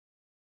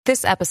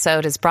This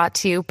episode is brought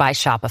to you by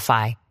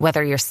Shopify.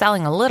 Whether you're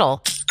selling a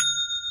little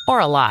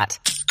or a lot,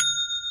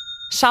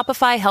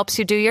 Shopify helps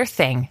you do your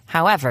thing,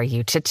 however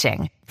you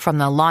cha-ching. From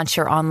the launch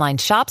your online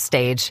shop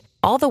stage,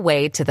 all the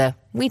way to the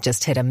we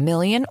just hit 1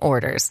 million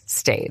orders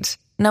stage.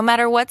 No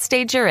matter what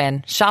stage you're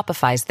in,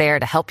 Shopify's there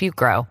to help you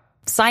grow.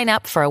 Sign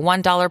up for a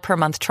 $1 per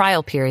month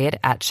trial period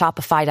at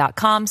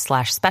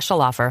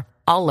shopify.com/special offer,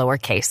 all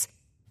lowercase.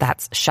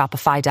 That's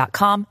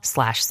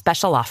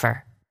shopify.com/special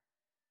offer.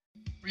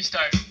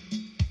 Restart.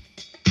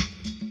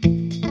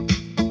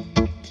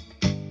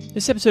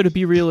 This episode of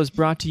Be Real is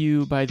brought to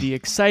you by the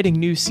exciting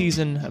new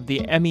season of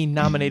the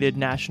Emmy-nominated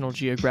National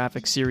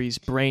Geographic series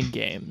Brain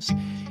Games.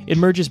 It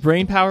merges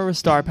brain power with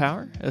star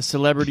power as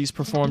celebrities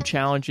perform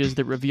challenges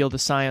that reveal the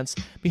science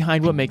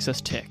behind what makes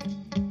us tick.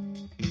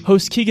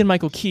 Host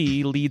Keegan-Michael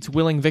Key leads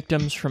willing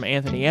victims from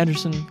Anthony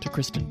Anderson to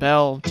Kristen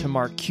Bell to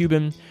Mark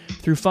Cuban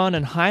through fun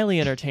and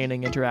highly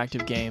entertaining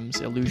interactive games,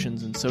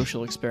 illusions, and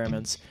social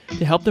experiments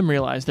to help them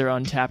realize their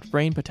untapped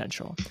brain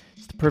potential.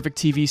 It's the perfect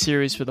TV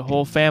series for the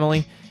whole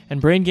family, and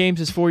Brain Games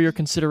is for your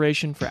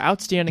consideration for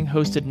Outstanding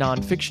Hosted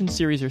Nonfiction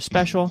Series or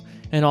Special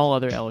and all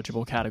other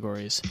eligible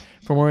categories.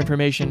 For more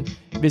information,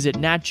 visit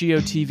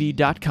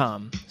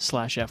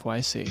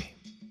natgeotv.com/FYC.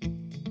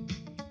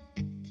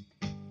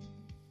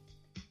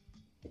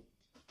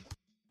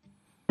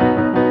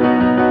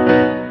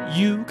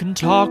 You can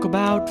talk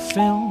about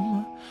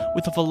film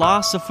with a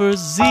philosopher's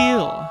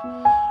zeal,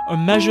 or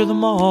measure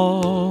them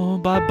all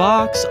by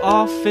box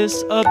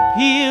office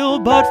appeal.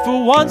 But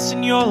for once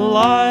in your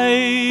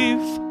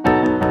life,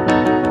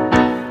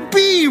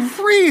 be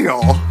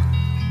real!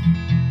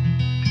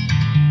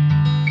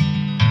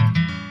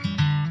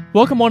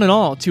 Welcome one and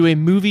all to a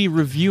movie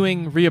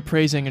reviewing,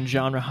 reappraising, and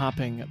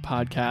genre-hopping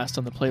podcast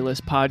on the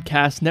Playlist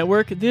Podcast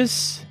Network.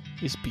 This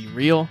is Be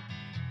Real.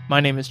 My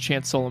name is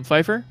Chance Solon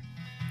Pfeiffer.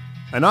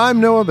 And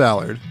I'm Noah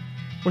Ballard.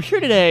 We're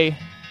here today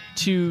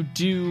to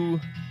do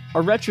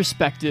a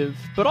retrospective,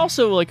 but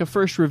also like a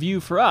first review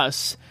for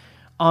us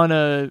on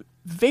a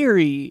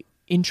very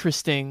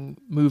interesting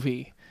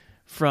movie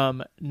from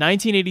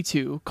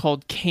 1982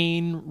 called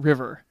Cane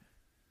River.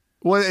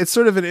 Well, it's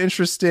sort of an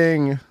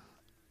interesting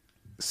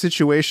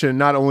situation,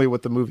 not only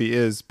what the movie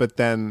is, but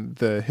then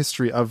the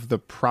history of the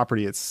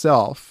property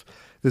itself.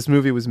 This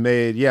movie was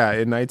made,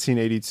 in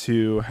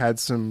 1982, had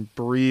some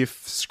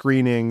brief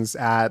screenings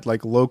at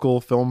like local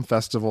film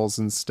festivals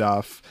and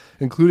stuff,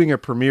 including a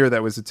premiere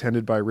that was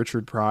attended by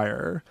Richard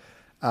Pryor.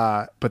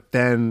 But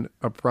then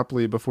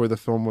abruptly before the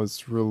film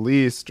was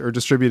released or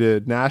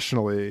distributed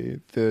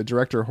nationally, the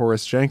director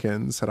Horace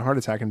Jenkins had a heart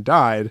attack and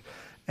died.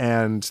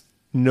 And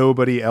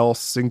nobody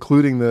else,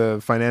 including the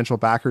financial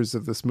backers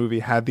of this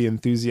movie, had the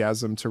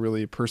enthusiasm to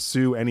really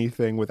pursue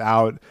anything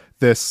without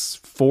this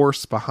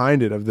force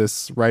behind it of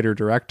this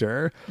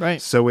writer-director.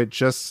 Right. So it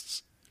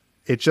just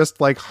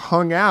like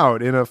hung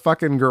out in a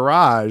fucking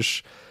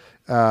garage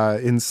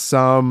in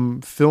some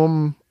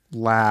film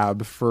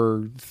lab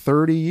for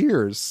 30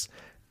 years.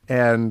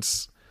 And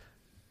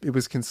it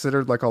was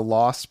considered like a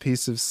lost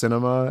piece of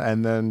cinema.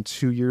 And then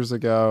 2 years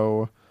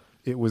ago,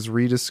 it was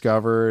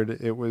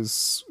rediscovered. It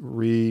was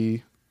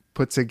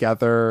put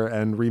together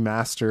and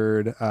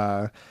remastered,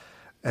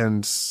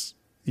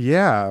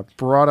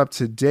 brought up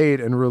to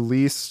date and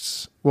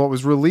released. Well, it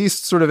was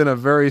released sort of in a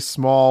very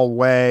small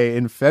way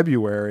in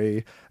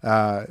February.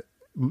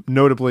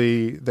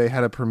 Notably, they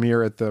had a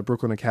premiere at the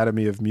Brooklyn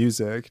Academy of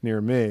Music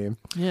near me.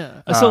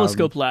 Yeah,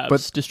 Oscilloscope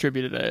Labs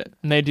distributed it,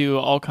 and they do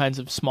all kinds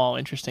of small,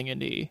 interesting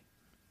indie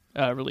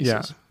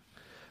releases. Yeah.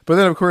 But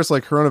then, of course,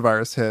 like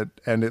coronavirus hit,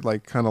 and it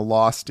like kind of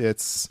lost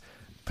its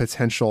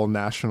potential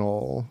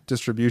national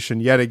distribution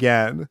yet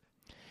again.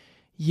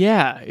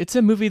 Yeah, it's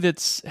a movie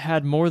that's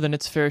had more than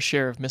its fair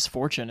share of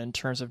misfortune in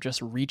terms of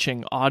just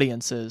reaching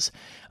audiences.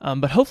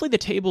 But hopefully the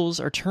tables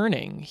are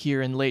turning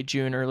here in late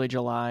June, early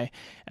July,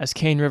 as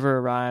Cane River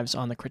arrives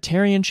on the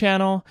Criterion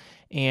Channel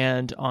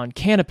and on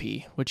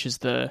Canopy, which is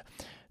the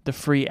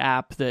free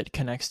app that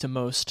connects to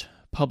most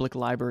public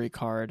library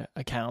card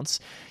accounts.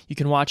 You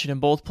can watch it in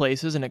both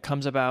places, and it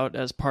comes about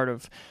as part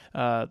of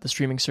the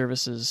streaming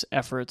service's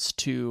efforts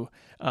to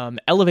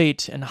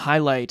elevate and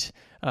highlight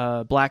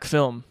black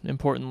film,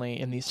 importantly,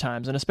 in these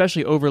times, and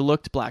especially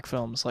overlooked black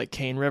films like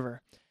Cane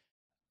River.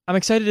 I'm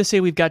excited to say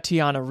we've got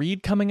Tiana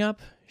Reid coming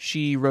up.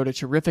 She wrote a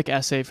terrific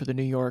essay for the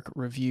New York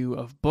Review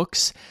of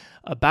Books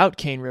about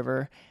Cane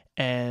River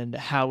and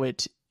how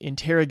it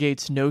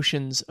interrogates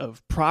notions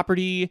of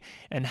property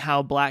and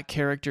how black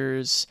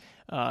characters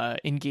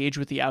engage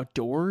with the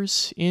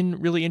outdoors in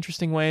really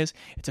interesting ways.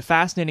 It's a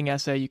fascinating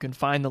essay. You can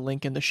find the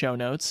link in the show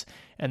notes,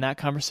 and that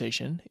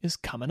conversation is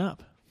coming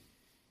up.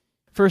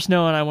 First,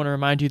 Noah and I want to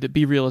remind you that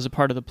Be Real is a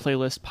part of the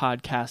Playlist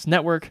Podcast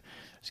Network.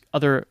 There's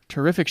other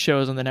terrific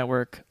shows on the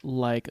network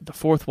like The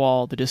Fourth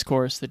Wall, The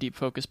Discourse, The Deep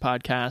Focus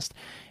Podcast,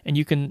 and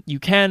you can,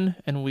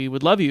 and we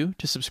would love you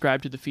to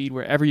subscribe to the feed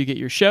wherever you get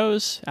your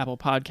shows, Apple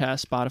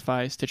Podcasts,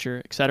 Spotify,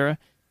 Stitcher, etc.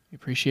 We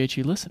appreciate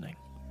you listening.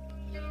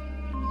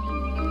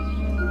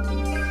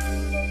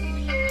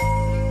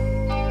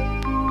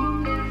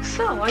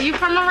 So, are you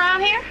from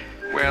around here?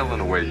 Well, in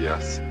a way,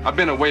 yes. I've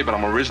been away, but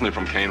I'm originally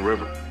from Cane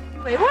River.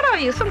 Wait, what are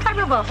you, some type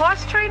of a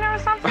horse trainer or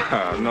something?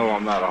 No,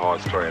 I'm not a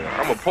horse trainer.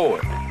 I'm a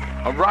poet,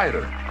 a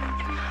writer.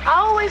 I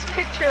always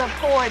picture a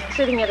poet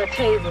sitting at a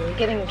table,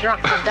 getting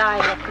drunk and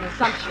dying of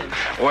consumption.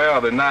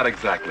 Well, they're not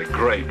exactly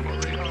great,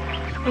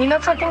 Marie. You know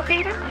something,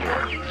 Peter?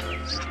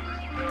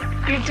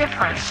 You're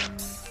different.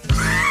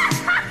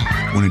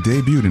 When it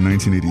debuted in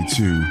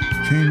 1982,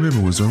 Cane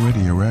River was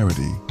already a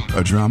rarity,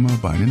 a drama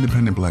by an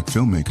independent black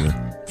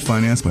filmmaker,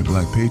 financed by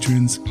black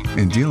patrons,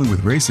 and dealing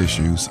with race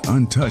issues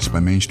untouched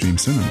by mainstream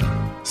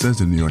cinema, says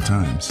the New York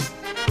Times.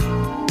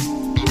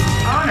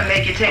 I want to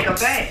make you take a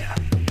bath.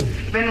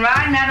 Been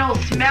riding that old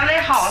smelly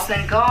horse,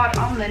 and God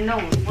only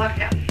knows what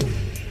happened.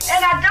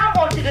 And I don't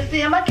want you to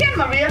see him again,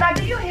 Maria. Now,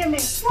 do you hear me?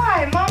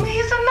 Why, Mommy?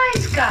 He's a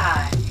nice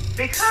guy.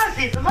 Because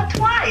he's a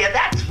Matoya,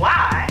 that's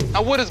why.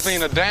 Now, what does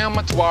being a damn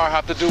Matoir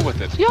have to do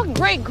with it? Your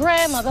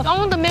great-grandmother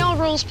owned the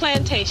Melrose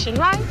Plantation,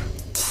 right?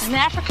 An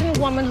African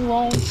woman who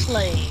owned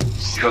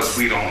slaves. Because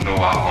we don't know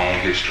our own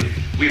history.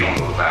 We don't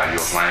know the value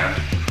of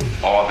land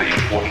or the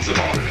importance of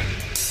owning it.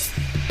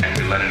 And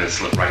we're letting it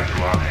slip right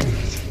through our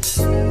hands.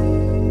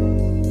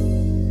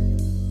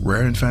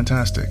 Rare and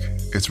fantastic,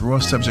 its raw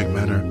subject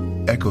matter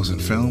echoes in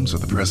films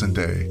of the present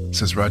day,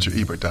 says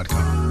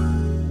RogerEbert.com.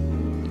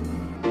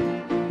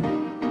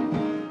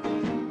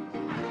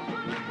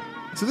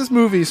 So this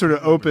movie sort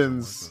of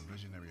opens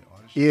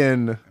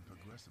in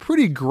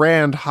pretty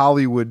grand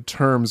Hollywood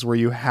terms, where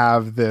you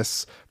have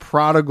this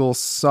prodigal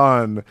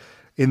son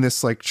in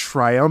this like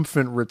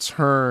triumphant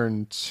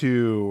return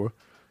to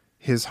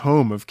his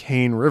home of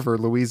Cane River,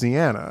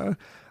 Louisiana,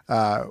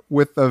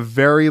 with a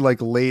very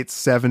like late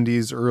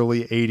 70s,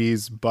 early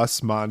 80s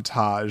bus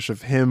montage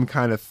of him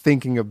kind of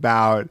thinking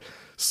about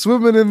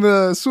swimming in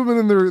the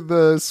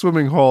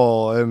swimming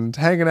hole and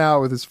hanging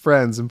out with his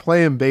friends and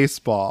playing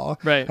baseball.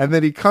 Right. And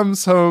then he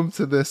comes home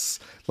to this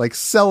like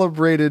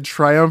celebrated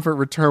triumphant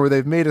return where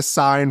they've made a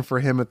sign for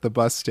him at the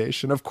bus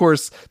station. Of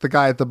course, the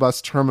guy at the bus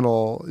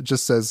terminal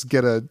just says,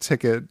 get a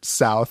ticket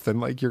south,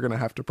 and like, you're going to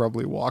have to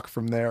probably walk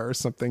from there or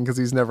something, because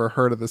he's never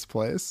heard of this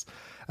place.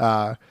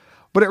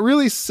 But it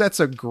really sets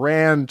a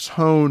grand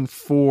tone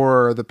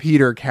for the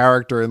Peter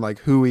character and like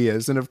who he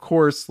is. And of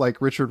course,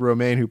 like Richard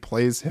Romaine, who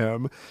plays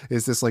him,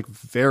 is this like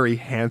very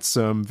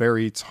handsome,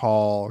 very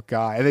tall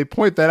guy. And they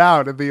point that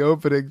out in the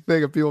opening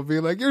thing of people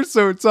being like, you're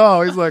so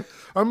tall. He's like,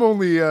 I'm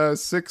only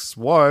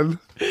 6'1".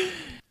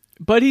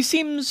 But he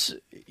seems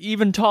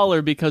even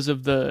taller because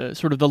of the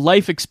sort of the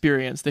life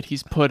experience that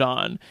he's put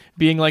on,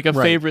 being like a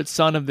favorite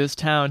son of this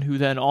town who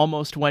then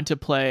almost went to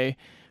play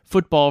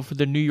football for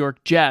the New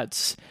York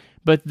Jets,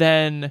 but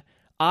then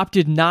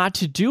opted not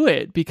to do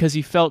it because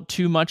he felt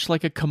too much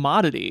like a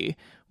commodity,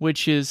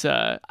 which is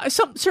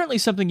certainly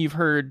something you've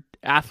heard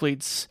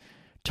athletes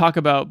talk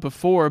about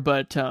before.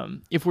 But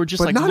if we're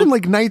just but not in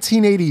like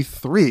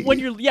 1983, when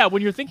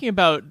you're thinking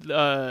about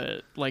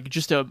like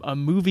just a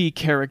movie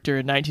character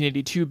in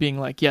 1982 being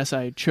like, yes,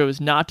 I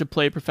chose not to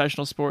play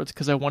professional sports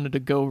because I wanted to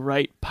go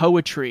write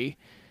poetry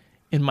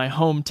in my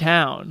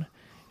hometown,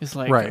 is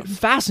like a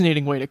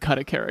fascinating way to cut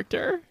a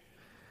character.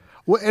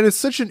 Well, and it's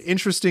such an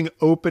interesting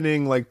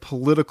opening, like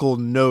political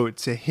note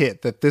to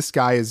hit, that this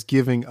guy is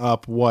giving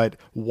up what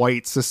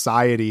white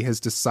society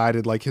has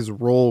decided like his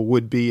role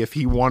would be if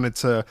he wanted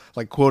to,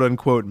 like, quote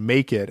unquote,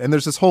 make it. And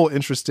there's this whole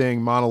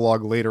interesting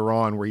monologue later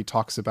on where he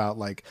talks about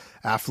like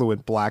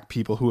affluent black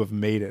people who have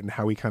made it and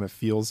how he kind of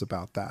feels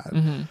about that.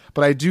 Mm-hmm.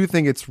 But I do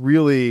think it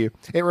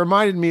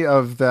reminded me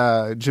of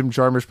the Jim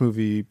Jarmusch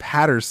movie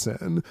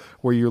Patterson,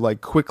 where you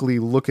like quickly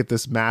look at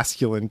this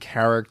masculine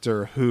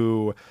character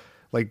who,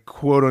 like,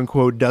 quote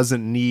unquote,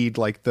 doesn't need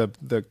like the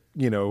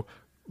you know,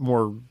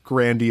 more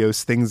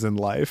grandiose things in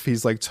life.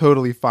 He's like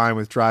totally fine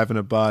with driving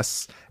a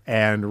bus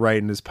and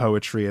writing his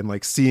poetry and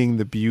like seeing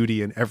the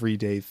beauty in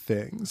everyday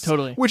things.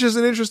 Totally. Which is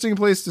an interesting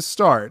place to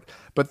start.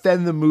 But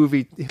then the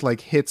movie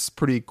like hits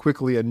pretty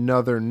quickly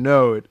another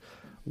note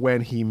when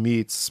he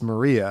meets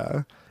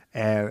Maria,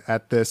 and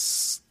at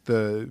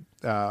the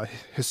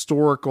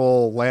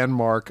historical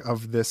landmark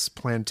of this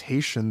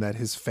plantation that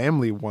his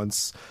family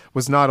once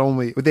was. Not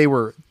only they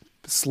were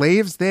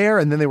slaves there,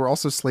 and then they were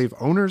also slave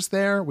owners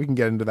there. We can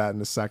get into that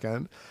in a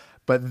second.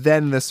 But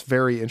then this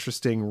very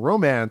interesting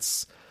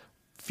romance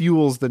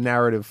fuels the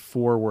narrative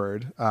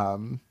forward.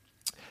 And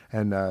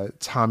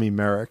Tommy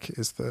Merrick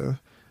is the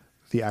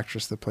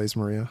actress that plays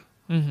Maria.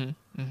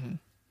 Mm-hmm, mm-hmm.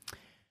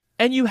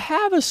 And you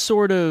have a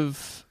sort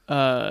of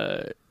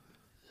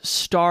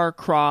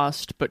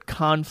star-crossed but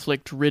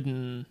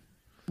conflict-ridden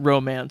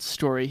romance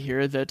story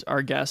here that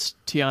our guest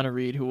Tiana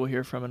Reed, who we'll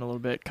hear from in a little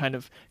bit, kind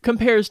of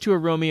compares to a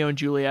Romeo and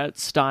Juliet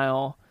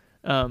style.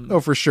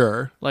 For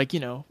sure. Like,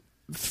 you know,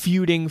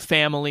 feuding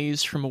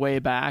families from way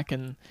back,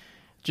 and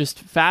just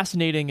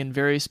fascinating and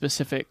very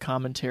specific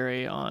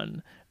commentary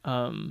on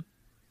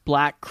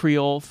Black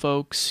Creole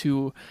folks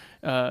who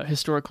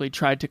historically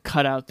tried to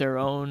cut out their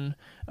own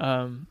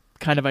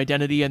kind of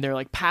identity, and they're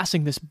like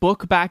passing this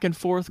book back and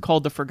forth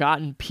called The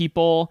Forgotten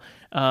People.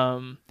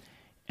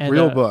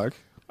 Real book.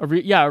 A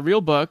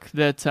real book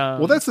that...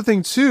 well, that's the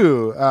thing,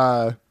 too.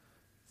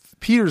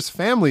 Peter's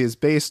family is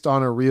based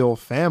on a real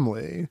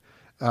family,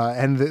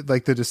 and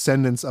the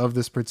descendants of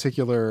this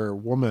particular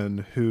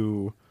woman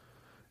who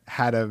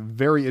had a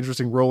very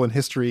interesting role in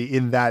history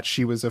in that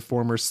she was a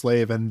former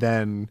slave, and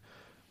then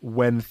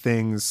when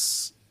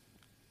things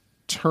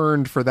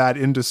turned for that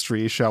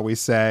industry, shall we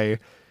say,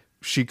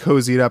 she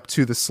cozied up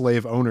to the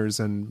slave owners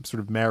and sort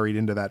of married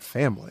into that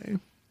family.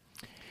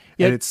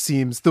 Yep. And it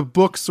seems the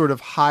book sort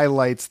of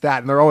highlights that.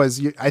 And they're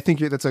always, I think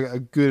that's a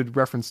good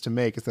reference to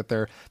make, is that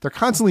they're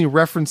constantly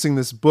referencing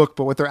this book,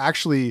 but what they're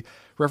actually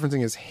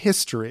referencing is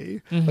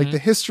history. Mm-hmm. Like the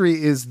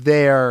history is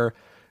there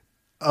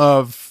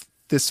of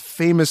this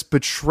famous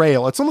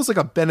betrayal. It's almost like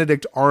a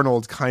Benedict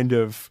Arnold kind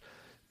of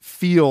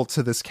feel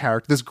to this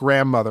character, this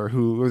grandmother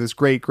or this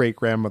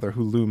great-great-grandmother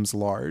who looms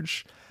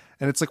large.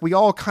 And it's like we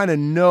all kind of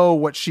know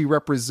what she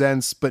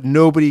represents, but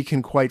nobody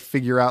can quite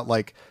figure out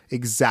like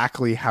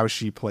exactly how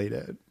she played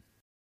it.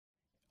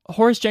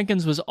 Horace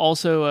Jenkins was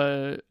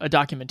also a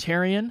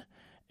documentarian,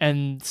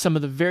 and some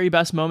of the very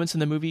best moments in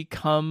the movie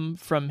come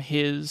from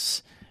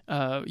his,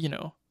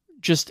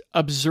 just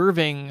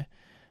observing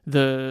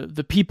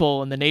the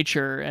people and the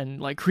nature, and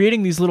like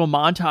creating these little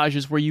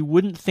montages where you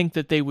wouldn't think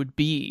that they would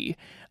be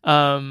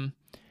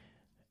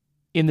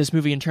in this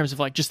movie, in terms of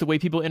like just the way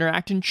people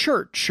interact in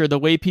church, or the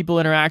way people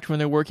interact when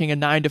they're working a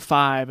 9 to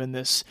 5 in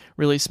this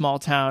really small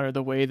town, or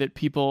the way that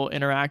people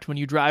interact when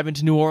you drive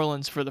into New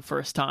Orleans for the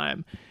first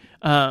time.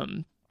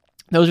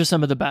 Those are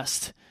some of the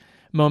best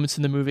moments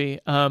in the movie.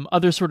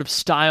 Other sort of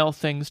style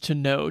things to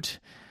note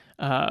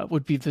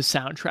would be the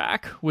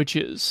soundtrack, which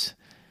is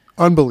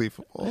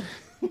unbelievable.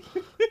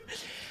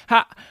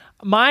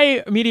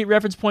 My immediate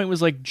reference point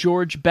was like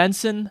George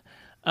Benson.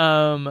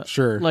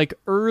 Sure. Like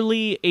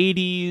early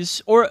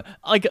 80s, or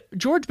like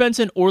George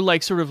Benson, or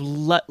like sort of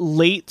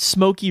late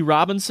Smokey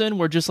Robinson,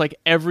 where just like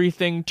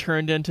everything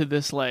turned into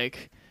this,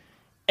 like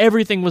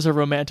everything was a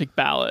romantic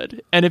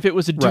ballad. And if it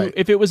was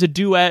a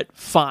duet,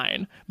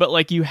 fine. But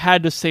like you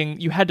had to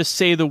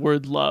say the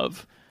word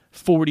love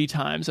 40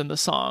 times in the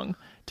song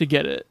to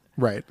get it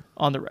right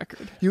on the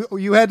record.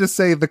 You had to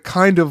say the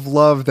kind of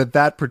love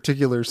that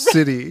particular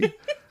city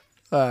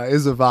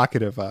is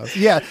evocative of.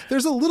 Yeah,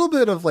 there's a little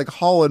bit of like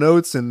Hall &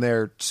 Oates in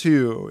there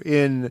too,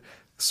 in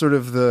sort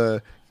of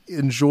the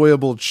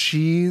enjoyable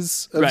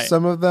cheese of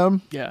some of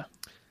them. Yeah.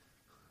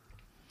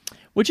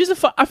 Which is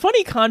a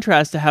funny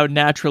contrast to how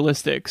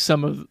naturalistic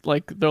some of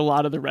like a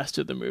lot of the rest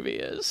of the movie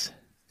is.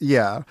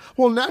 Yeah.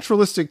 Well,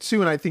 naturalistic too,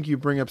 and I think you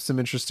bring up some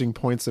interesting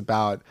points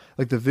about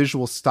like the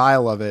visual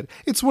style of it.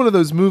 It's one of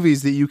those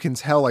movies that you can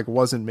tell like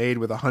wasn't made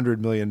with $100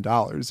 million.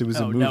 It was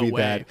a movie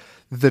that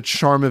the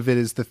charm of it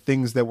is the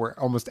things that were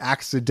almost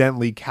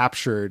accidentally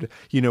captured,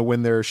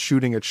 when they're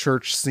shooting a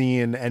church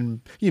scene, and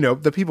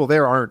the people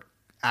there aren't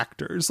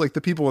actors. Like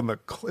the people in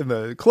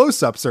the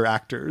close-ups are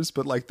actors,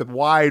 but like the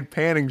wide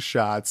panning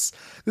shots,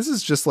 this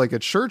is just like a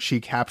church he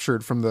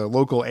captured from the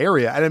local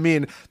area. And I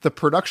mean, the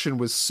production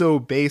was so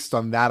based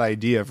on that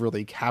idea of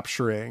really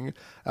capturing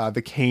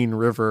the Cane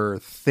River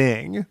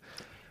thing.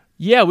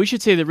 Yeah, we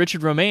should say that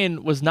Richard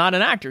Romaine was not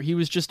an actor. He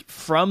was just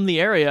from the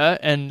area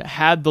and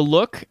had the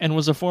look and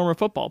was a former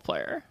football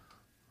player.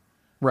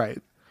 Right.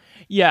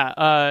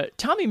 Yeah,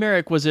 Tommy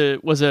Merrick was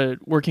a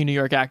working New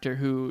York actor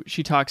who,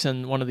 she talks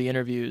in one of the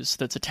interviews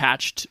that's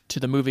attached to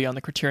the movie on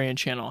the Criterion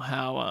Channel,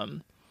 how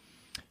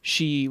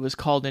she was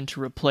called in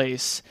to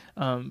replace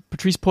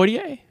Patrice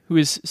Poitier, who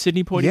is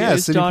Sidney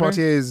Poitier's daughter. Yeah,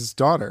 Sidney Poitier's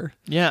daughter.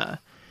 Yeah.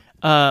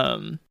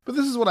 But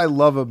this is what I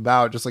love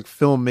about just like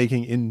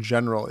filmmaking in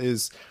general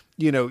is,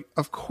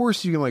 of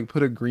course you can like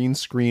put a green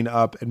screen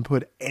up and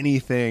put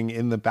anything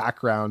in the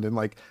background and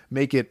like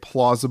make it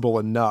plausible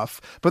enough.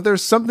 But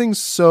there's something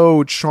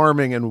so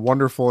charming and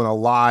wonderful and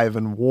alive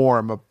and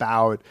warm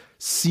about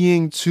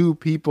seeing two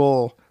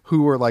people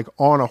who are like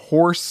on a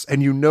horse,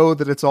 and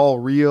that it's all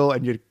real,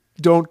 and you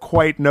don't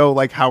quite know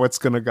like how it's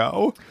going to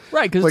go.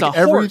 Right, because like it's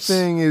a horse.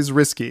 Everything is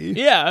risky.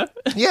 Yeah.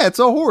 Yeah, it's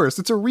a horse.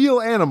 It's a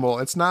real animal.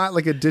 It's not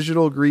like a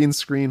digital green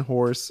screen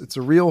horse. It's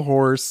a real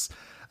horse.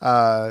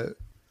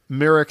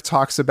 Merrick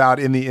talks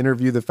about in the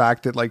interview the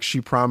fact that like she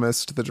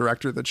promised the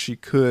director that she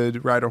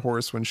could ride a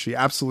horse when she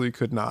absolutely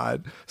could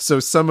not.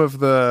 So some of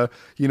the,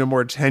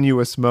 more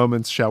tenuous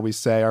moments, shall we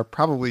say, are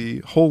probably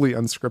wholly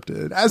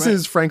unscripted, as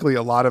is frankly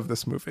a lot of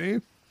this movie.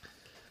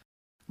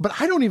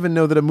 But I don't even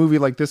know that a movie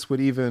like this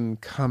would even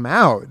come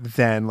out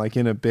then, like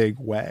in a big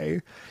way.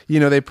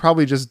 They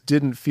probably just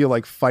didn't feel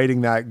like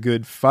fighting that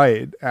good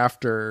fight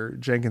after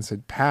Jenkins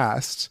had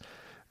passed,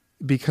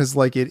 because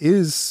like it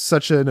is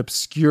such an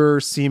obscure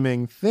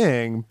seeming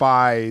thing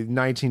by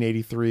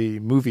 1983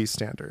 movie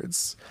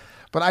standards.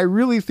 But I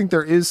really think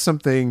there is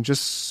something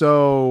just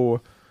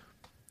so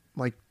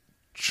like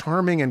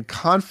charming and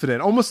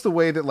confident, almost the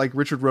way that like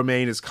Richard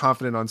Romaine is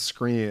confident on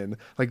screen.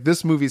 Like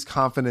this movie's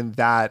confident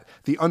that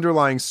the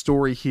underlying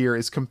story here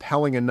is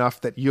compelling enough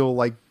that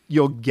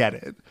you'll get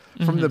it.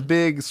 From the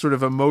big sort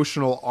of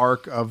emotional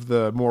arc of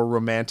the more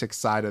romantic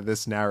side of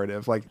this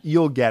narrative, like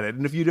you'll get it.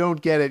 And if you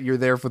don't get it, you're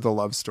there for the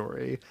love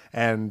story,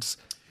 and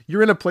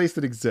you're in a place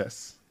that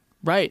exists.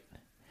 Right.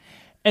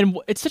 And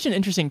it's such an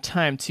interesting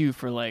time, too,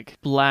 for like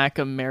Black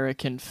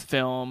American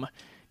film,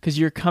 because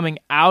you're coming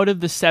out of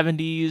the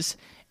 70s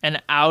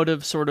and out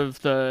of sort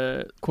of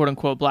the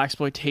quote-unquote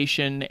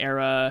blaxploitation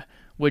era,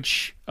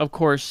 which, of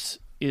course,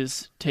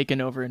 is taken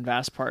over in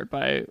vast part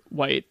by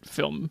white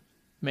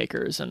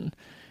filmmakers and,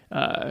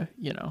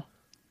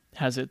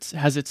 has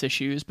its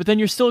issues. But then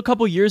you're still a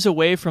couple years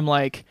away from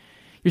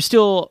you're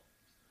still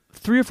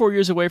 3 or 4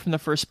 years away from the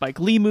first Spike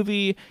Lee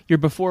movie. You're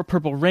before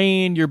Purple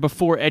Rain. You're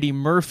before Eddie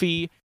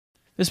Murphy.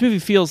 This movie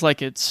feels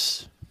like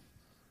it's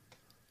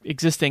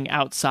existing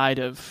outside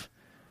of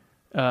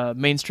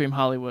mainstream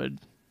Hollywood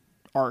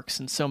arcs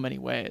in so many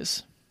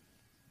ways.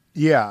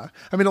 Yeah.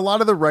 I mean, a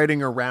lot of the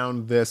writing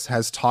around this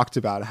has talked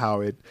about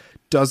how it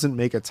doesn't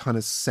make a ton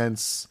of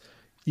sense,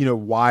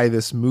 why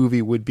this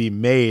movie would be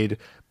made.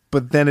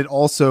 But then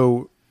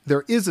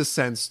there is a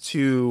sense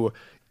to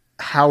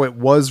how it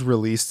was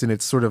released in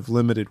its sort of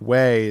limited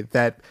way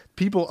that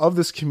people of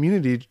this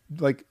community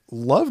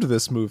loved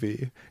this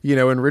movie,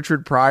 and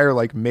Richard Pryor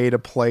made a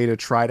play to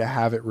try to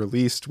have it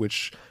released,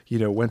 which,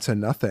 went to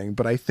nothing.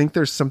 But I think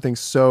there's something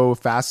so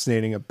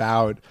fascinating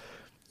about,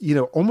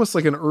 almost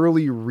like an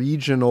early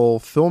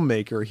regional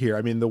filmmaker here.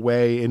 I mean, the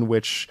way in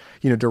which,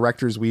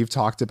 directors we've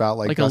talked about,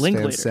 like Gus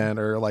Van Sant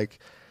or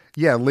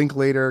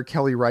Linklater,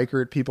 Kelly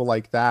Reichardt, people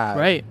like that.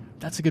 Right.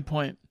 That's a good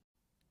point.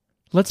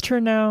 Let's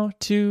turn now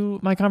to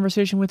my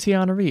conversation with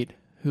Tiana Reid,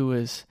 who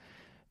was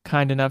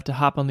kind enough to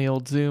hop on the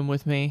old Zoom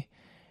with me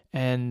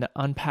and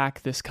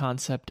unpack this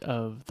concept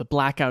of the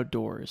black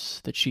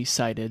outdoors that she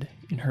cited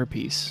in her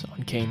piece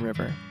on Cane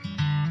River.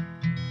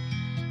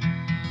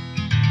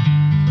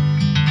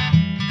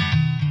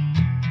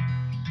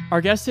 Our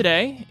guest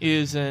today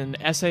is an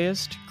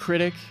essayist,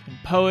 critic, and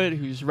poet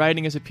whose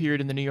writing has appeared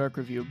in the New York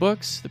Review of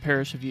Books, the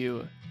Paris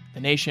Review,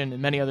 The Nation,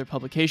 and many other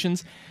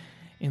publications.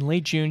 In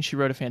late June, she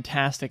wrote a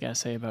fantastic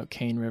essay about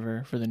Cane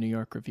River for the New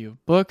York Review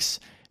of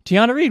Books.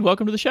 Tiana Reid,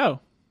 welcome to the show.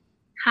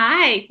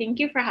 Hi, thank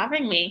you for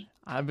having me.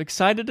 I'm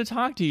excited to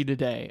talk to you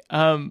today.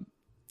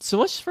 So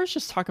let's first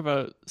just talk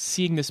about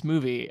seeing this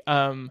movie.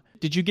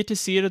 Did you get to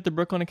see it at the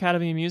Brooklyn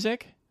Academy of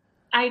Music?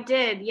 I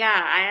did,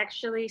 yeah. I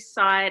actually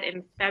saw it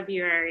in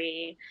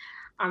February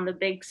on the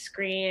big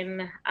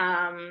screen.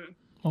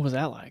 What was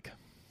that like?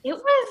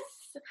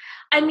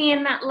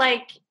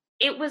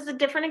 It was a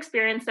different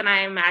experience than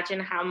I imagine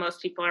how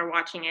most people are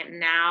watching it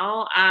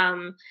now,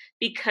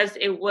 because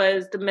it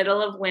was the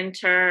middle of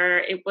winter.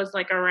 It was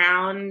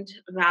around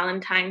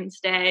Valentine's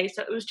Day.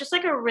 So it was just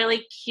a really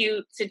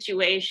cute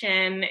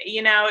situation.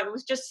 It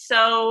was just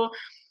so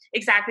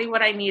exactly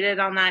what I needed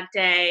on that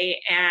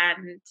day.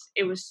 And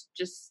it was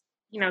just,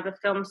 the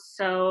film's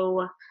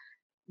so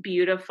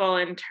beautiful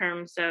in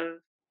terms of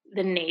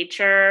the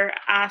nature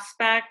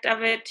aspect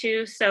of it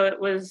too. So it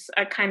was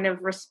a kind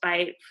of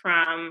respite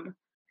from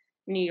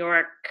New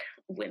York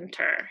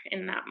winter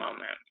in that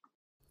moment.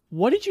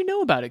 What did you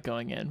know about it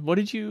going in? What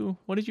did you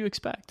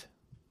expect?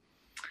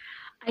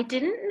 I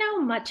didn't know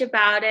much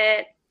about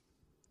it.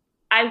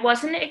 I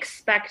wasn't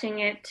expecting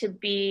it to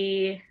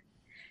be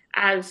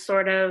as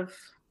sort of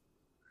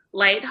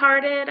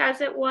lighthearted as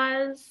it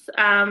was,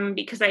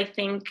 because I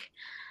think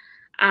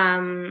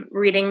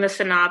reading the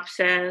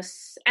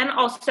synopsis and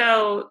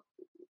also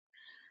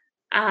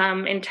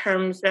in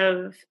terms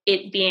of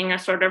it being a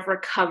sort of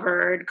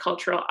recovered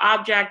cultural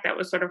object that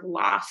was sort of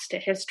lost to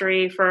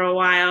history for a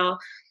while,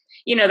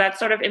 that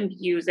sort of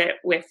imbues it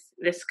with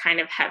this kind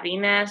of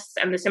heaviness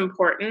and this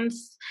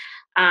importance,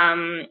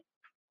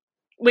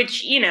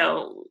 which,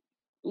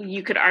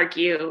 you could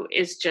argue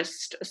is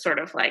just sort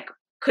of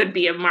could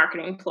be a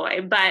marketing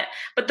ploy. But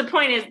the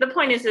point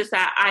is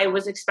that I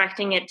was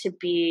expecting it to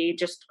be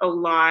just a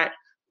lot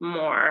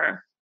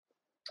more,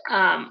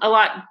 a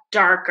lot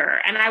darker.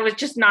 And I was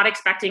just not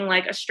expecting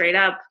a straight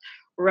up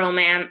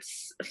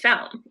romance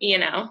film,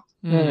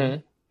 Mm-hmm.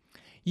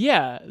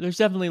 Yeah, there's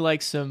definitely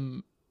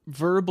some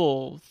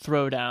verbal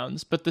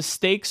throwdowns, but the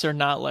stakes are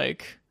not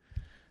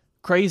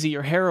crazy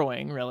or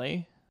harrowing,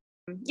 really.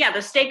 Yeah,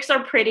 the stakes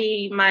are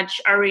pretty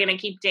much, are we going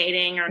to keep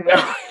dating or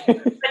not?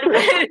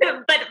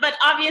 but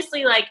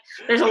obviously,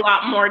 there's a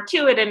lot more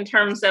to it in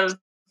terms of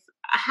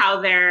how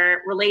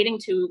they're relating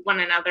to one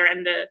another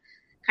and the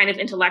kind of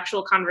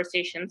intellectual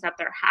conversations that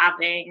they're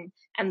having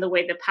and the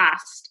way the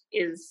past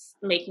is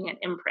making an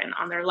imprint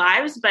on their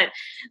lives. But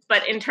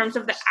in terms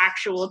of the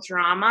actual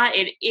drama,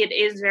 it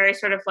is very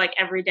sort of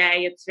every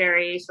day. It's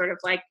very sort of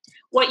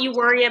what you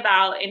worry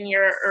about in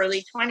your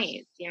early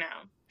 20s,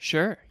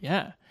 Sure,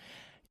 yeah.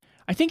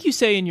 I think you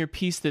say in your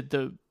piece that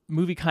the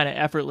movie kind of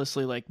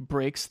effortlessly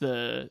breaks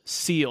the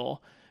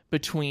seal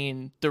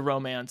between the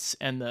romance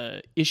and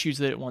the issues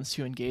that it wants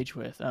to engage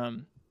with.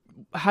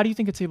 How do you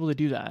think it's able to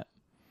do that?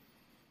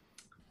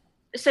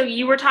 So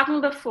you were talking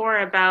before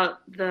about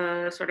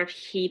the sort of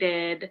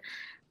heated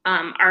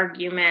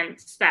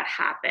arguments that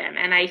happen.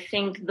 And I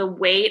think the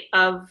weight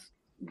of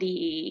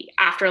the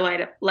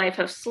afterlife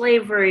of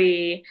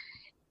slavery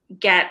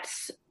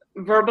gets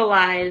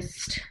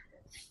verbalized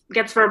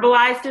gets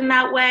verbalized in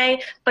that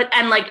way,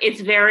 and like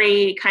it's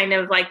very kind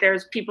of like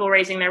there's people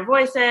raising their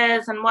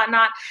voices and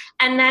whatnot,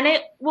 and then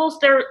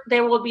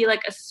there will be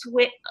like a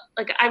switch.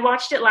 Like I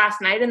watched it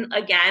last night and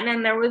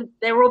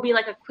there will be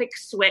like a quick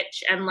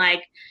switch, and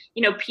like,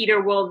 you know,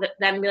 Peter will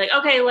then be like,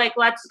 okay, like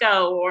let's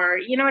go, or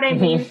you know what I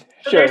mean.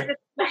 So Sure. there's this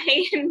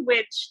way in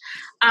which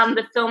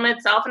the film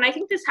itself, and I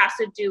think this has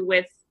to do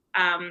with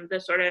the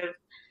sort of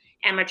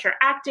amateur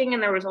acting,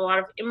 and there was a lot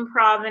of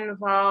improv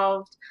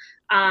involved.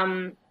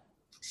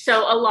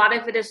 So a lot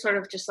of it is sort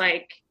of just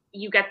like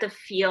you get to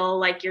feel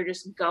like you're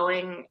just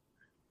going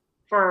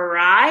for a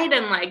ride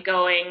and like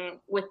going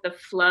with the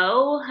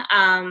flow.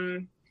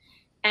 And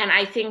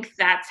I think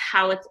that's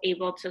how it's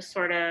able to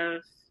sort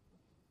of,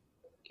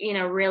 you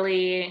know,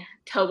 really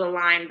toe the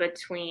line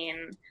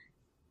between,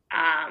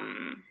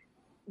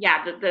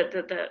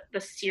 the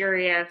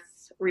serious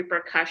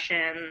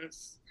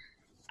repercussions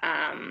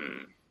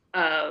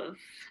of,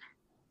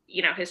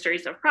 you know,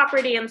 histories of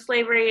property and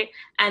slavery,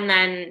 and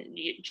then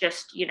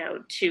just, you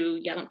know, two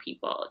young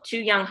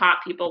hot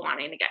people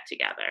wanting to get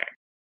together.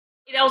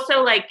 It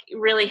also like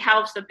really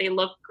helps that they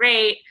look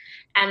great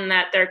and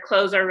that their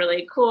clothes are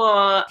really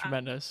cool.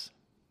 Tremendous.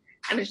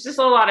 And there's just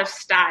a lot of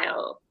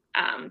style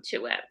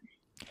to it.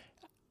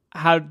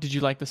 How did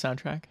you like the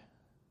soundtrack?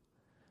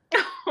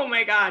 Oh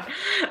my God.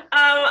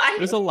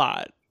 It was a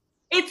lot.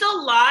 It's a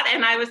lot,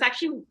 and I was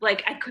actually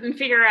like, I couldn't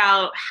figure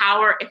out how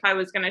or if I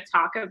was going to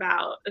talk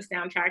about the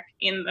soundtrack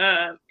in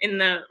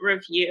the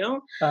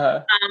review,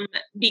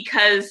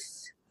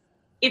 because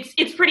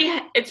it's pretty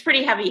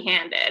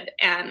heavy-handed,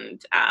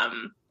 and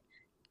I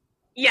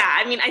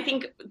mean, I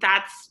think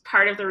that's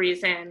part of the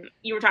reason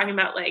you were talking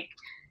about, like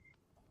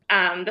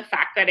the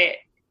fact that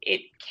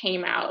it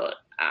came out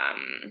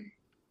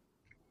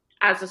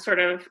as a sort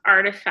of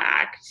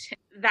artifact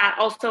that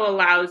also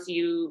allows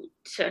you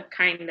to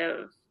kind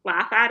of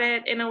laugh at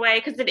it in a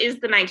way, because it is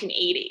the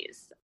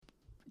 1980s.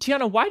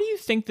 Tiana, why do you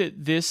think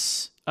that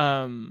this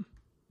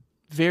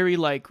very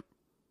like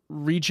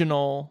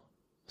regional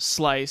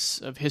slice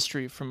of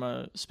history from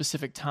a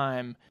specific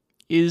time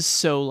is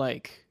so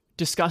like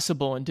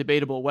discussable and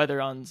debatable, whether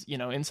on, you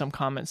know, in some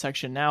comment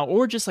section now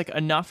or just like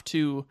enough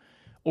to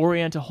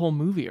orient a whole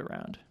movie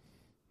around?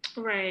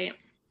 Right.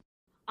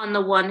 On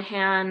the one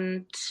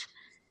hand,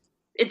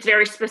 it's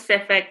very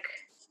specific.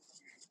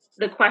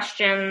 The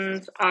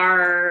questions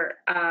are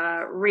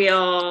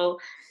real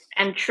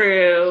and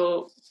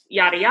true,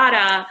 yada,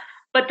 yada.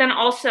 But then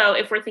also,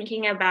 if we're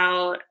thinking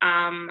about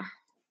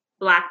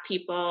Black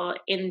people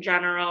in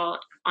general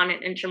on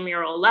an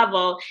intramural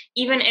level,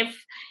 even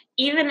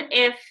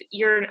if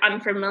you're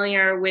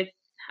unfamiliar with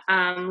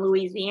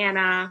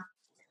Louisiana,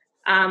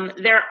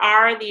 there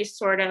are these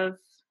sort of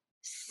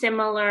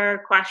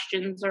similar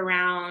questions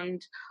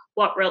around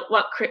what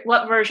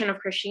version of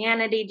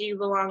Christianity do you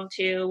belong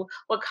to?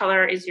 What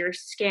color is your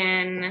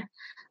skin?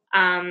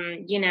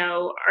 You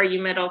know, are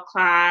you middle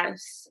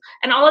class?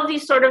 And all of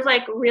these sort of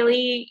like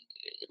really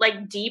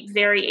like deep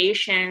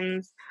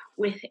variations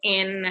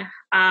within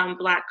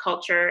Black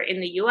culture in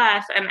the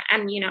US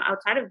and you know,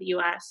 outside of the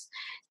US.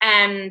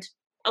 And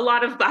a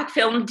lot of Black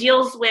film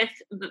deals with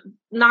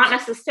not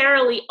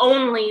necessarily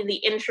only the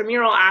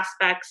intramural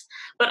aspects,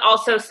 but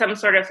also some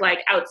sort of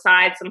like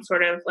outside, some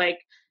sort of like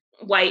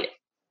white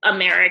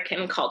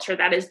American culture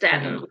that is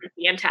then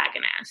the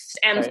antagonist.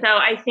 And right. So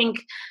I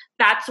think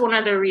that's one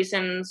of the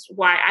reasons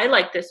why I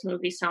like this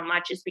movie so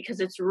much, is because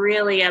it's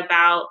really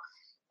about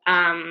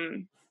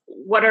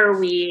what are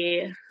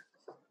the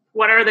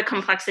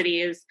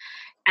complexities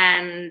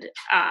and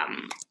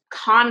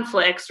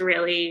conflicts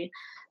really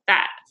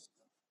that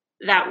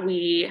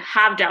we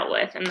have dealt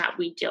with and that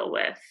we deal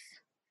with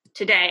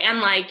today. And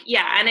like,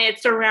 yeah, and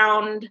it's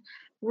around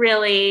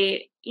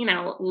really, you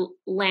know,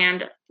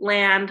 land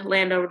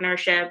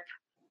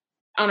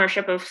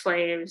ownership of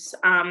slaves,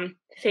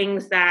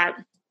 things that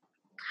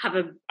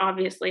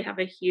obviously have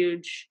a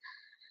huge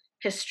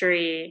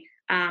history,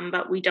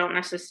 but we don't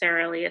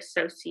necessarily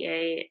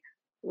associate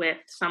with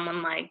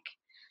someone like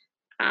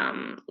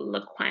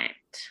LaQuint.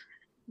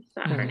 Is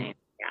that her name?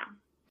 Yeah.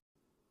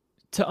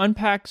 To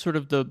unpack sort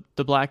of the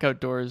Black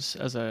outdoors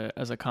as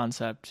a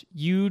concept,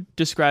 you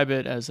describe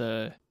it as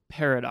a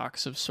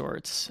paradox of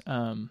sorts.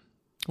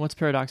 What's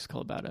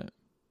paradoxical about it?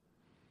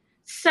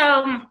 So,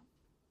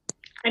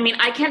 I mean,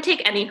 I can't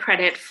take any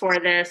credit for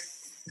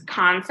this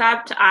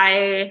concept.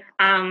 I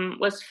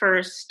was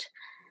first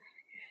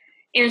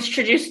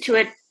introduced to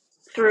it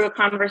through a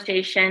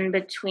conversation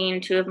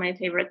between two of my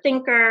favorite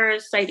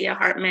thinkers, Saidiya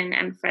Hartman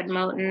and Fred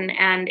Moten.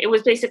 And it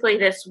was basically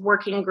this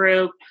working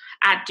group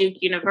at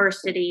Duke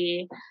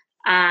University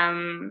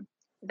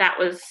that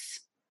was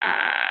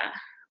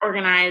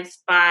organized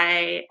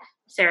by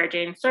Sarah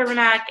Jane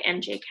Cervenak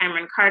and J.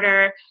 Cameron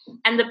Carter.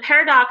 And the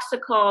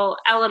paradoxical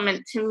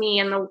element to me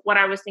and what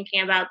I was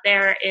thinking about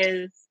there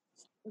is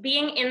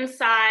being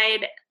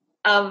inside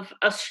of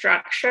a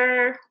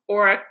structure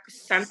or a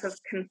sense of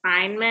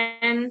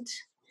confinement,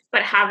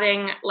 but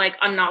having like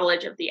a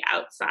knowledge of the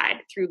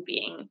outside through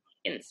being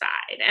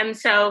inside. And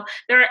so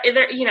there,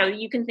 you know,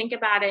 you can think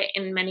about it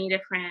in many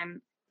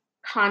different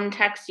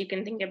context. You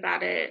can think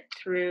about it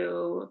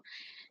through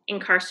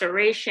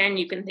incarceration.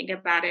 You can think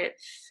about it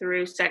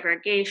through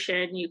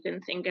segregation. You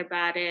can think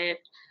about it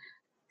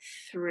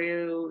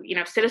through,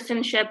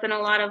 citizenship in a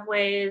lot of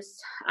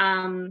ways.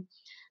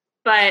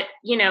 But,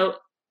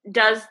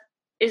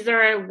 is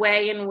there a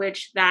way in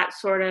which that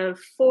sort of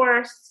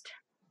forced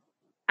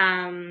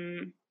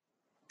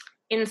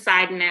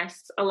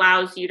insideness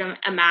allows you to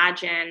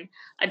imagine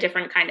a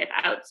different kind of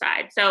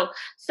outside? So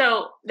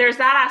there's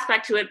that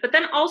aspect to it, but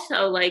then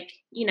also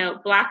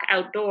Black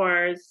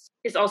outdoors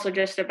is also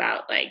just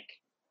about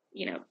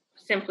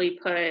simply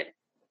put,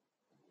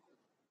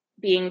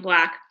 being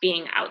Black,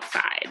 being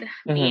outside,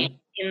 being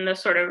in the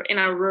sort of in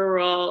a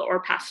rural or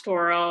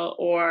pastoral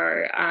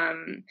or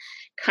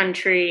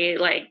country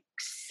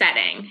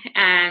setting.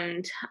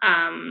 And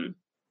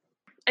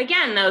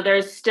again, though,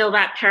 there's still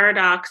that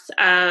paradox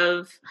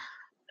of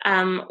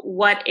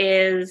what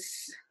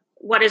is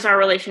our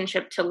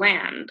relationship to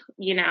land?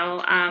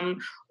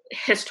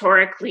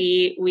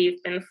 Historically,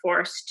 we've been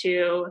forced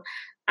to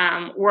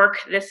work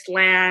this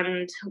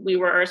land. We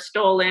were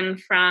stolen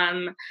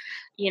from,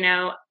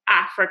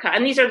 Africa.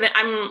 And these are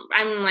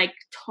I'm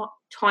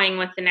toying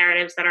with the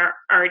narratives that are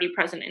already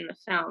present in the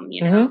film.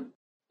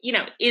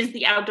 Is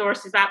the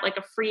outdoors, is that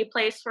a free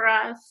place for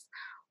us,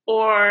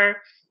 or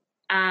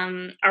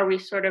are we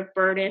sort of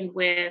burdened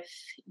with,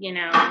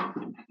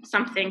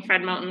 something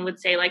Fred Moten would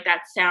say,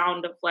 that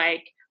sound of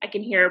I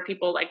can hear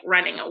people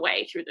running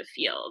away through the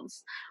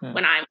fields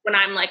when I'm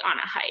on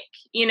a hike,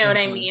 what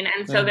I mean?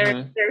 And so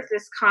there's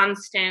this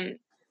constant,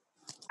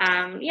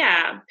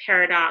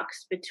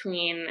 paradox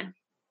between,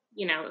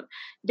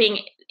 being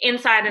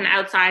inside and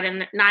outside,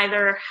 and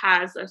neither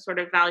has a sort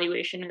of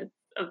valuation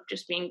of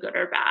just being good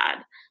or bad.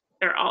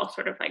 They're all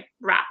sort of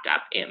wrapped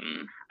up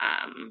in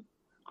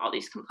all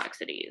these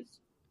complexities.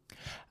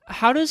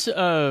 How does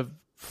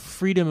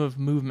freedom of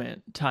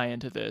movement tie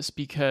into this?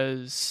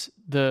 Because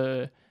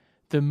the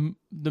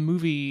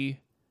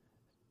movie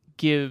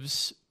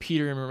gives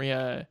Peter and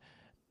Maria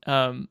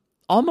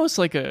almost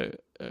like a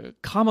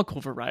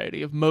comical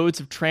variety of modes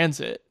of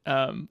transit.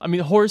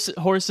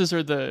 Horses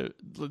are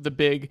the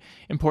big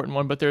important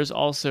one, but there's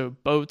also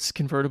boats,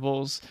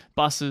 convertibles,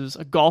 buses.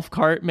 A golf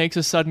cart makes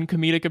a sudden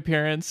comedic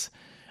appearance.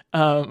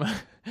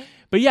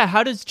 But yeah,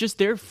 how does just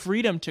their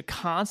freedom to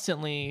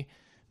constantly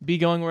be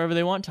going wherever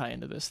they want tie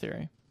into this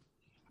theory?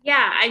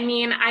 Yeah,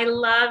 I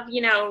love,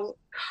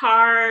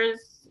 cars.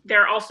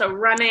 They're also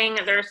running,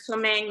 they're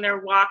swimming,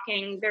 they're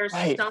walking. There's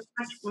so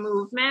much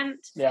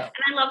movement. Yeah. And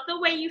I love the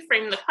way you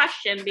frame the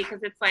question,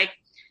 because it's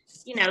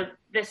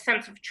this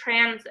sense of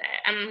transit.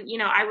 And,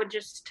 I would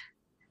just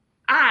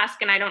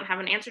ask, and I don't have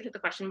an answer to the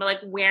question,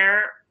 but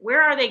where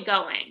are they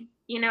going?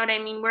 You know what I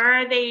mean?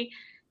 Where are they?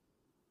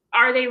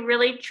 Are they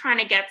really trying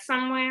to get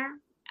somewhere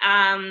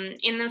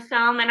in the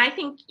film? And I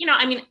think,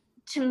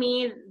 to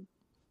me,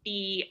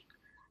 the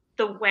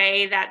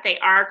way that they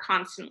are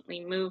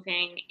constantly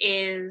moving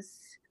is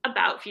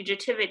about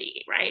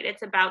fugitivity, right?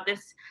 It's about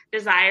this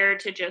desire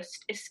to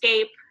just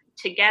escape,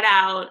 to get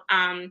out.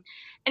 And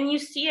you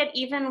see it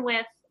even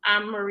with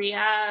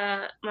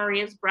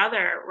Maria's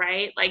brother,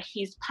 right?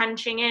 He's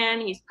punching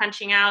in, he's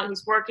punching out,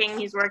 he's working.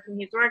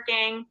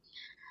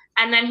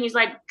 And then he's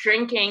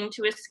drinking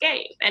to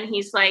escape, and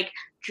he's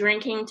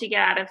drinking to get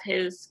out of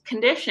his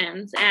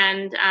conditions.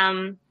 And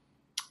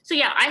so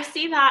yeah, I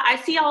see that. I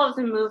see all of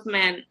the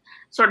movement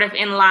sort of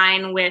in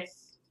line with,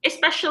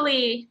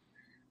 especially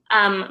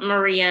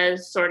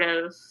Maria's sort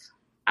of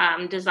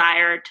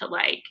desire to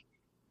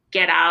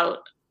get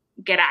out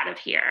of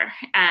here,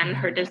 and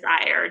her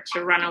desire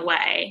to run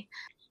away,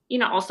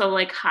 also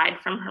hide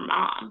from her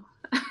mom.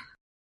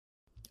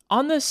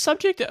 On the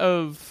subject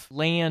of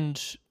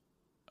land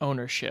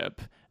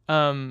ownership,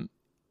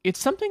 it's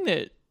something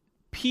that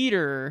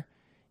Peter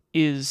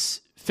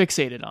is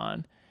fixated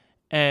on,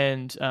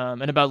 and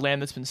about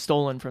land that's been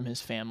stolen from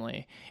his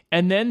family.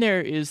 And then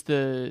there is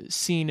the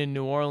scene in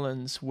New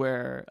Orleans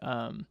where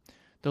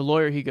the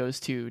lawyer he goes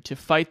to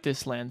fight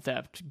this land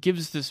theft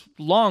gives this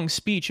long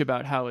speech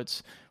about how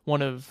it's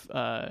one of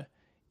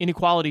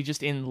inequality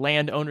just in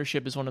land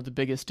ownership is one of the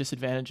biggest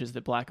disadvantages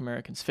that Black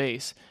Americans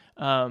face.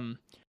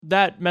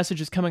 That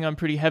message is coming on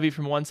pretty heavy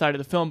from one side of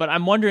the film, but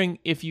I'm wondering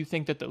if you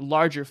think that the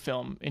larger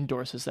film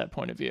endorses that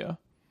point of view.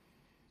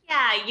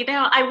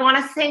 Yeah, I want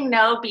to say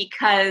no,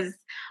 because,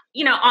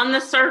 on the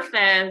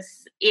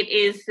surface, it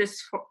is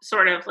this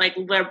sort of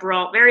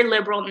liberal, very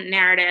liberal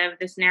narrative,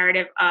 this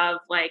narrative of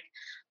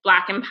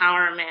Black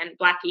empowerment,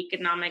 Black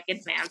economic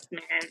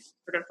advancement,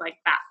 sort of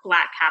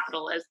Black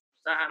capitalism.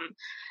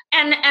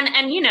 And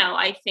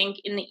I think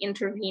in the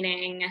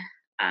intervening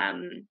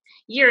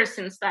years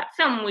since that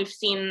film, we've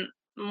seen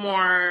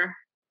more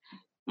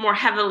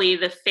heavily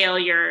the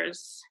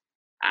failures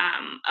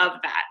of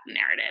that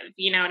narrative.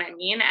 You know what I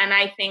mean? And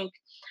I think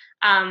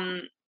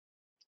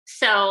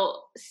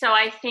so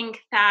I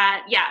think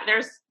that, yeah,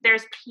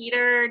 there's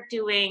Peter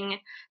doing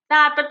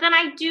that, but then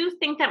I do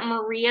think that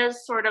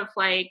Maria's sort of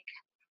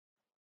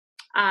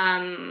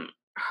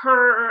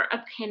her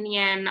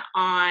opinion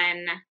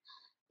on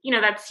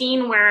that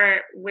scene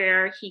where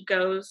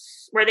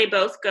they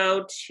both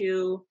go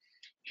to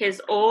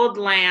his old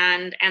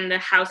land and the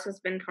house has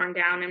been torn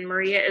down, and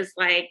Maria is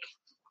like,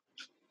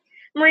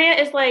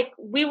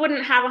 we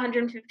wouldn't have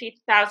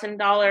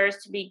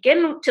 $150,000 to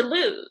begin to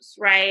lose,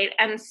 right?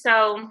 And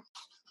so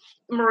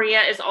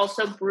Maria is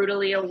also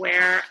brutally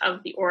aware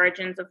of the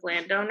origins of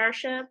land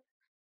ownership.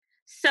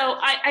 So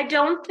I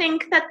don't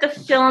think that the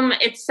film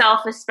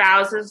itself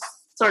espouses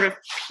sort of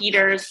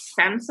Peter's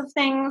sense of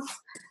things.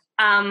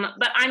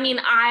 But I mean,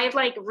 I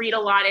like read a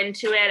lot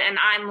into it, and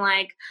I'm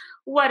like,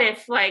 what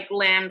if like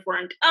land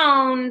weren't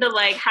owned?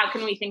 Like, how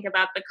can we think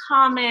about the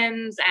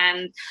commons?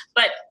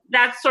 But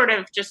that's sort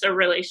of just a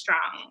really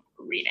strong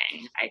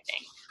reading, I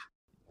think.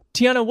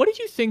 Tiana, what did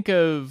you think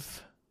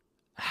of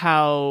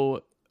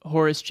how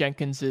Horace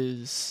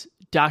Jenkins's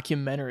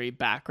documentary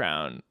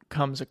background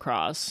comes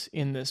across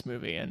in this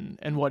movie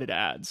and what it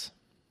adds?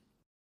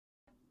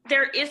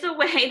 There is a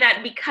way that,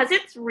 because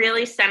it's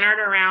really centered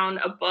around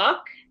a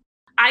book,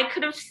 I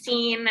could have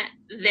seen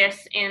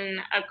this in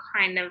a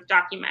kind of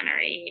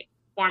documentary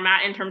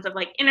format in terms of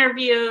like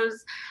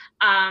interviews.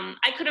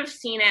 I could have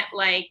seen it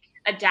like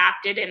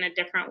adapted in a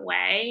different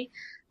way,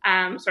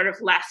 sort of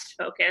less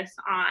focus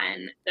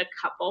on the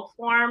couple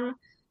form.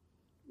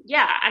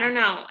 Yeah, I don't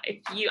know.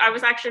 I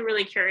was actually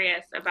really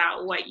curious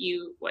about what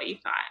you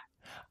thought.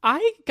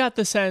 I got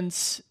the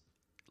sense,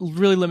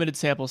 really limited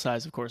sample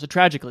size, of course, a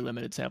tragically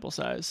limited sample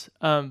size.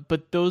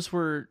 But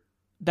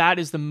that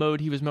is the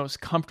mode he was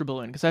most comfortable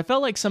in. Because I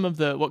felt like some of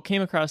what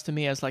came across to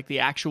me as like the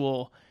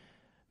actual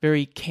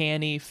very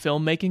canny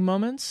filmmaking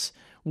moments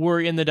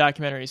were in the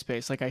documentary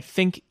space. Like, I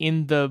think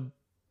in the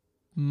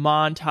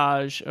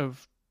montage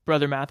of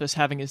Brother Mathis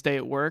having his day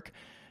at work,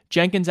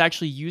 Jenkins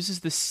actually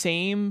uses the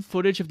same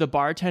footage of the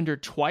bartender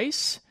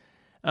twice,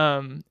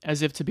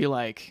 as if to be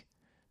like,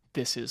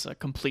 this is a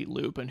complete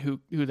loop and who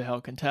the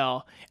hell can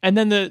tell. And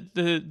then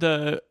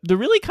the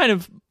really kind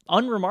of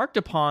unremarked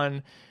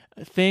upon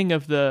thing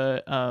of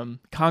the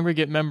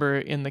congregate member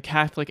in the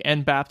Catholic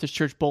and Baptist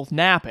church both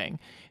napping,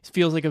 it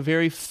feels like a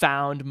very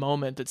found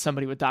moment that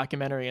somebody with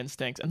documentary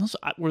instincts, and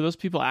were those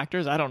people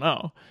actors? I don't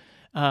know.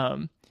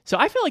 So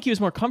I feel like he was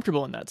more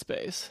comfortable in that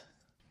space.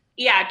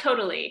 Yeah,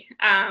 totally.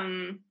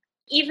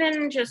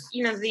 Even just,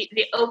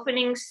 the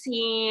opening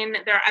scene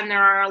there, and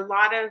there are a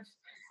lot of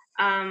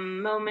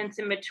moments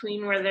in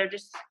between where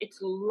it's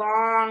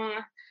long,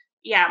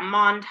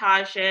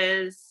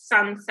 montages,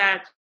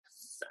 sunsets,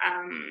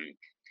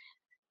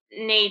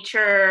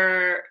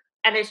 nature,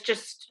 and it's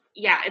just,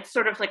 it's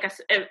sort of like a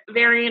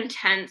very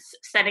intense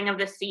setting of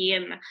the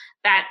scene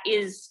that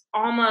is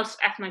almost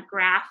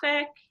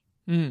ethnographic.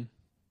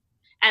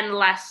 And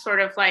less sort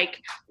of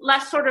like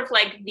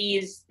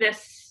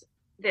this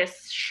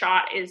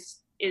shot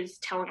is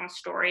telling a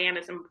story and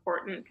is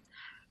important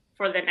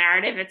for the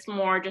narrative. It's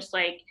more just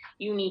like,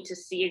 you need to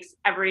see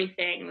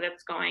everything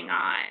that's going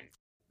on.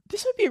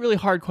 This would be a really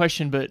hard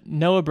question, but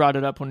Noah brought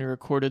it up when we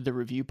recorded the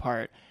review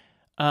part.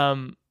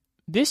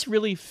 This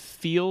really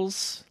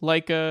feels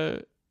like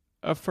a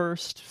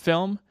first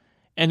film,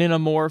 and in a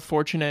more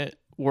fortunate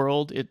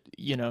world,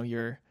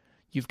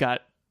 you've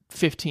got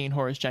 15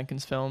 Horace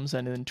Jenkins films,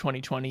 and in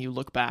 2020 you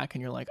look back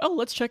and you're like, oh,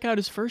 let's check out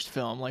his first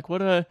film. Like,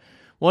 what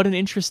an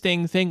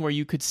interesting thing where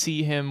you could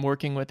see him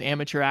working with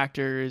amateur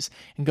actors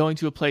and going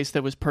to a place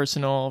that was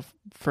personal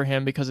for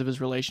him because of his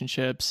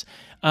relationships.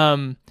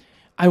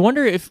 I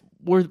wonder if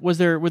were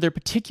there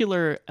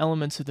particular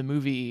elements of the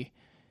movie,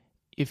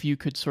 if you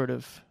could sort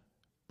of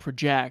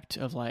project,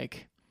 of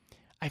like,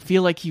 I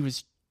feel like he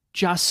was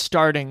just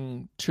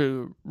starting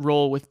to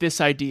roll with this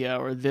idea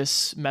or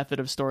this method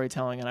of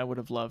storytelling, and I would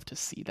have loved to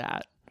see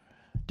that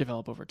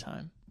develop over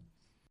time.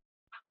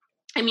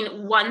 I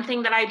mean, one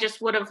thing that I just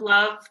would have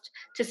loved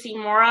to see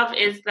more of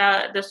is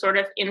the sort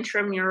of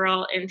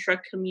intramural,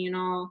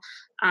 intracommunal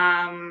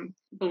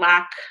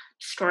Black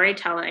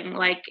storytelling,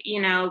 like,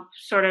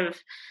 sort of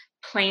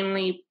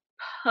plainly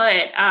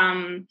put.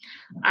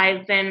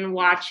 I've been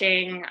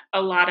watching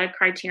a lot of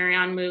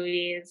Criterion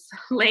movies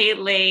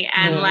lately,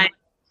 and like,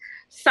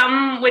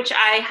 some which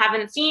I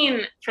haven't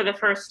seen for the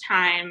first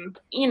time.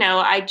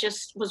 I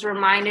just was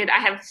reminded, I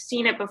have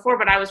seen it before,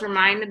 but I was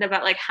reminded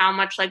about like how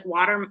much like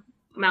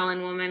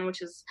Watermelon Woman,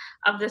 which is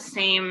of the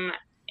same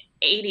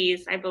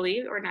 80s, I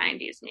believe, or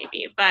 90s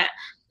maybe, but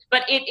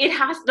it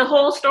has, the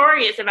whole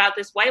story is about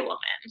this white woman,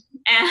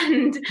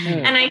 and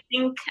I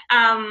think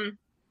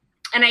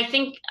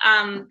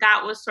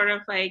that was sort of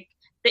like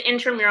the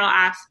intramural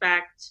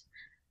aspect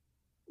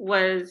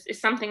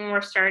is something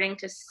we're starting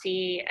to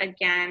see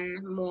again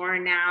more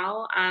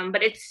now.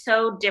 But it's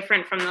so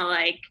different from the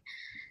like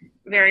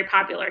very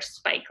popular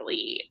Spike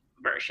Lee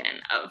version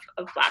of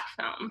Black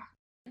film.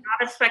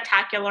 Not a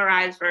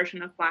spectacularized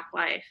version of Black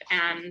life.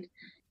 And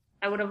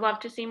I would have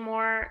loved to see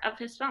more of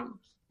his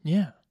films.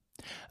 Yeah.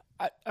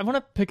 I want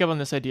to pick up on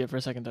this idea for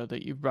a second, though,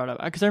 that you brought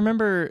up. Because I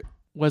remember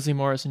Wesley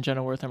Morris and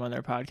Jenna Wortham on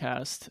their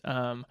podcast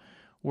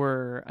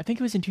were, I think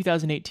it was in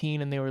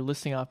 2018, and they were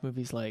listing off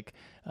movies like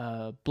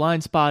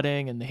Blind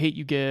Spotting and The Hate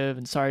You Give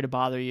and Sorry to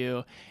Bother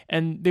You.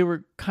 And they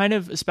were kind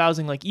of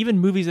espousing like even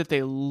movies that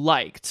they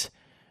liked,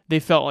 they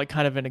felt like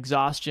kind of an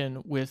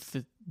exhaustion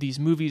with these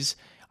movies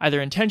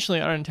either intentionally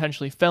or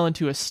unintentionally fell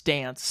into a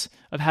stance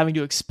of having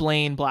to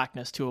explain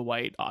blackness to a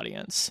white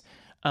audience.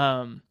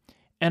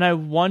 And I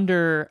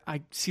wonder,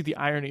 I see the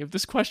irony of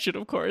this question,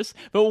 of course,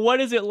 but what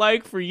is it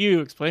like for you?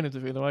 Explain it to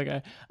me, the white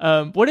guy.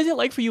 What is it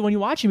like for you when you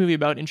watch a movie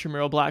about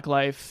intramural black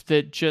life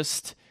that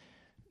just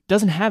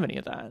doesn't have any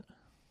of that?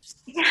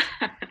 Yeah.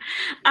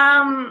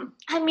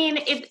 I mean,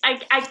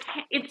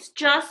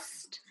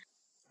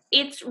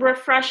 it's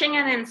refreshing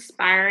and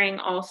inspiring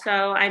also.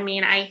 I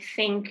mean, I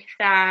think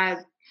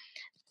that,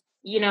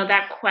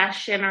 that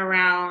question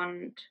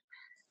around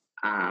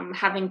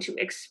having to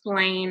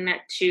explain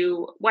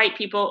to white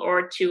people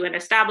or to an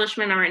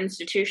establishment or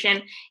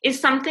institution is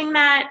something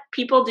that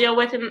people deal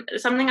with, and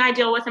something I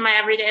deal with in my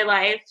everyday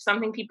life,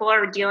 something people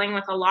are dealing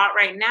with a lot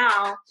right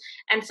now,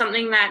 and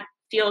something that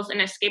feels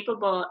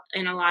inescapable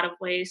in a lot of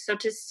ways. So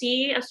to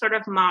see a sort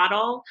of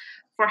model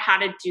for how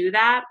to do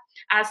that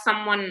as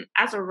someone,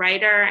 as a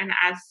writer and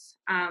as,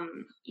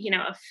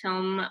 a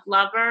film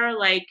lover,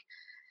 like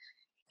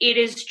it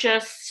is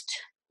just,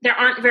 there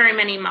aren't very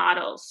many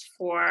models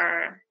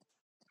for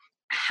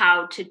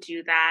how to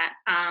do that,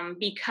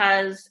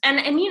 because and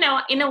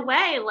in a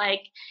way,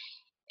 like,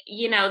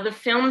 the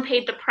film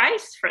paid the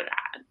price for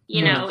that.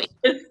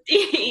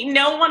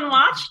 No one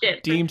watched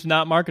it. Deemed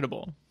not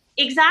marketable.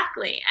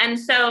 Exactly. And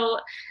so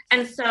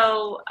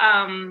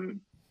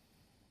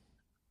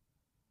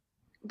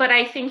but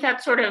I think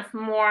that sort of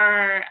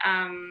more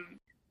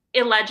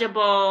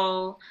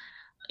illegible,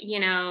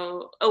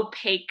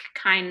 opaque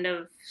kind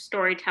of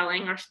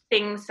storytelling, or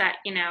things that,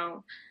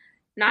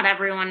 not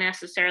everyone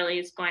necessarily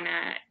is going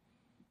to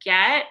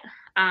get.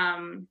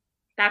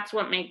 That's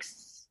what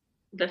makes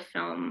the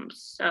film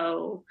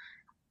so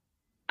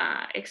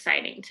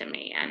exciting to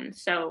me and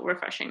so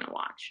refreshing to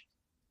watch.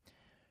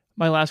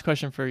 My last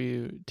question for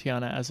you,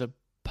 Tiana, as a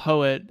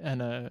poet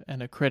and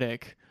a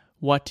critic,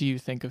 what do you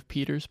think of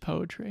Peter's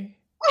poetry?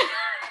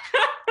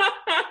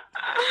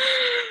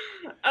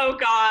 Oh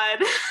God.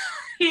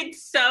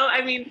 It's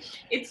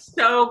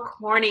so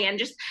corny and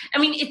just,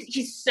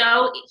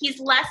 he's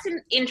less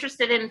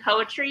interested in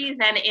poetry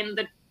than in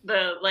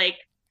the like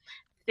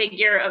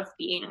figure of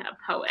being a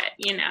poet,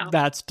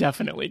 That's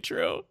definitely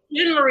true.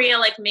 Even Maria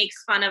like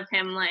makes fun of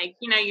him, like,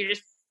 you're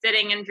just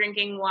sitting and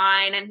drinking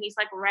wine and he's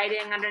like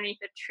writing underneath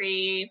a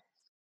tree.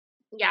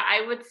 Yeah,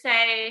 I would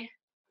say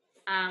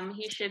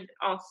he should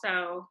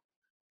also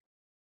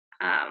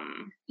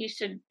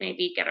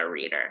maybe get a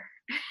reader.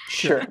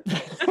 Sure.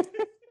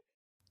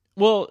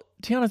 Well,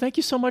 Tiana, thank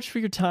you so much for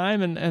your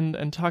time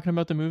and talking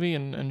about the movie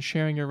and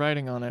sharing your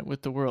writing on it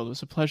with the world. It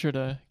was a pleasure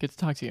to get to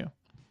talk to you.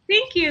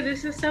 Thank you.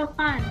 This is so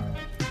fun.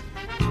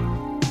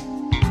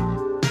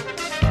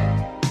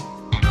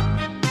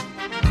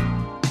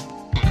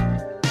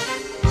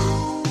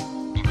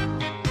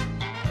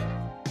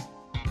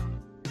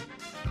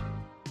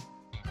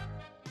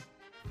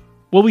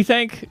 Well, we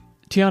thank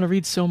Tiana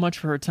Reid so much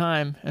for her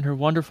time and her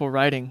wonderful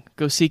writing.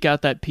 Go seek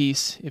out that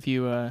piece if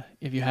you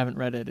haven't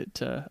read it.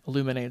 It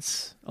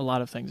illuminates a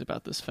lot of things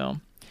about this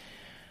film.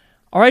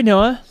 All right,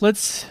 Noah,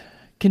 let's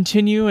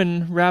continue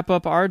and wrap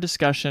up our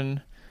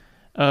discussion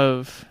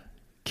of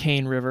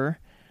Cane River.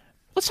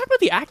 Let's talk about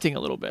the acting a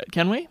little bit,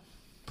 can we?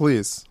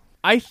 Please.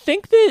 I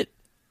think that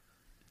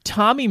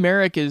Tommy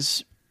Merrick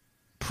is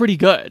pretty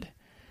good.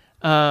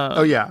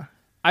 Oh, yeah.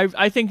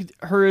 I think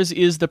hers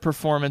is the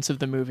performance of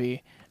the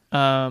movie.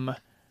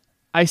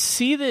 I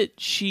see that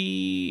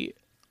she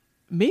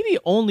maybe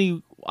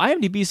only,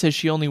 IMDb says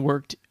she only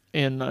worked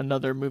in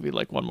another movie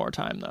like One More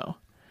Time, though.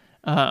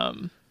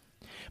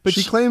 But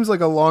she claims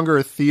like a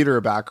longer theater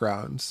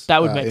background.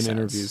 That would make sense. In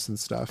interviews and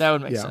stuff. That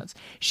would make sense.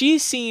 She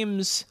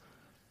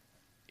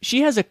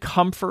has a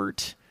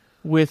comfort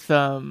with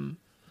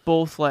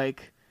both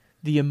like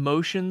the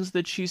emotions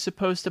that she's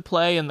supposed to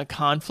play and the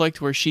conflict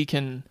where she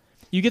can,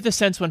 you get the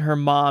sense when her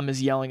mom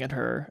is yelling at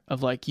her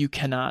of like, you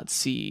cannot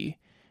see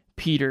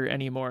Peter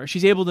anymore.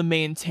 She's able to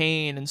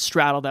maintain and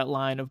straddle that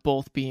line of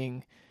both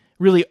being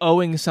really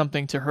owing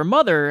something to her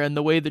mother and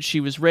the way that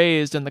she was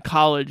raised and the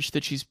college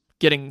that she's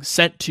getting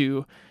sent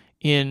to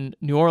in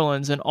New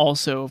Orleans, and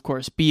also, of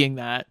course, being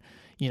that,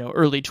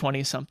 early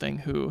 20-something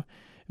who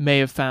may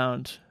have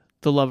found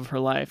the love of her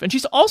life. And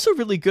she's also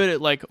really good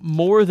at like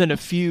more than a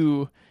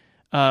few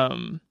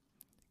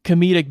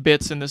comedic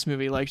bits in this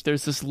movie. Like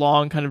there's this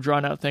long kind of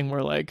drawn out thing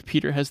where like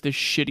Peter has this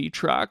shitty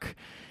truck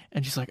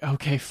and she's like,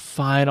 okay,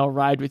 fine, I'll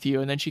ride with you.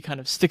 And then she kind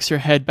of sticks her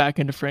head back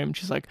into frame. And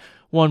she's like,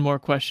 one more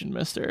question,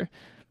 mister.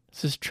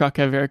 Does this truck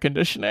have air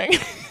conditioning?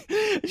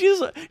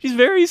 She's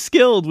very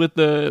skilled with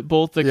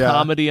both the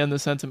comedy and the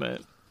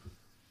sentiment.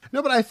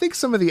 No, but I think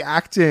some of the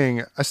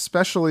acting,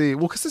 especially,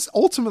 because this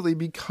ultimately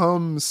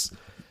becomes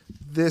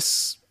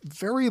this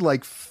very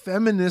like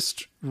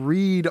feminist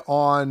read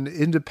on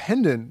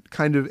independence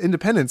kind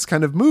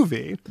of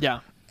movie. Yeah.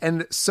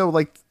 And so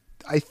like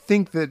I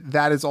think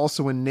that is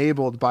also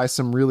enabled by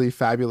some really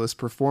fabulous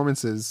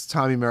performances,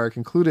 Tommy Merrick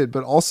included,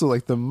 but also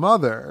like the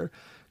mother,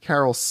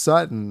 Carol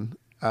Sutton,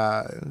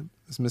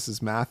 as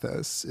Mrs.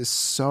 Mathis, is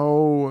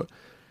so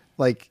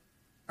like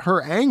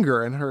her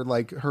anger and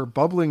her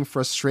bubbling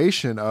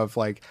frustration of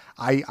like,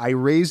 I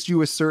raised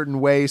you a certain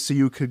way so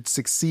you could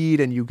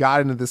succeed, and you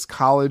got into this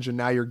college and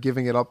now you're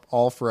giving it up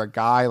all for a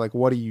guy. Like,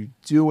 what are you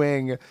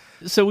doing?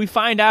 So we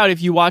find out,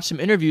 if you watch some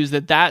interviews,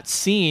 that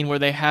scene where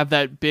they have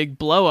that big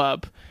blow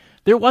up,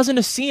 there wasn't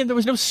a scene. There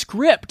was no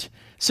script.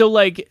 So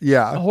like,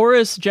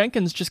 Horace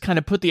Jenkins just kind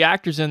of put the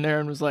actors in there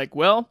and was like,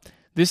 well,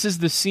 this is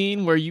the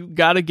scene where you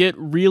got to get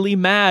really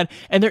mad.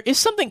 And there is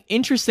something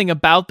interesting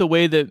about the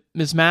way that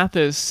Ms.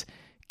 Mathis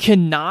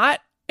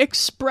cannot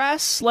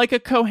express like a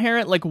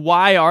coherent, like,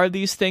 why are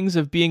these things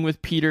of being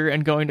with Peter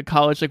and going to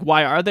college, like,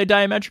 why are they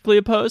diametrically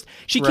opposed?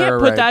 She can't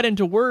put that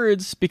into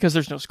words because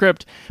there's no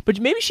script,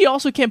 but maybe she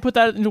also can't put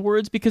that into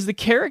words because the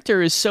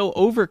character is so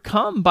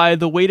overcome by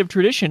the weight of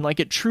tradition. Like,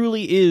 it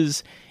truly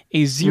is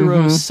a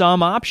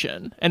zero-sum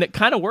option, and it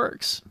kind of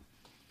works.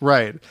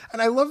 Right.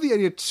 And I love the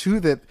idea, too,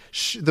 that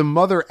the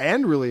mother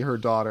and really her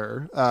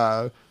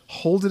daughter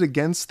hold it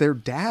against their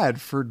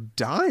dad for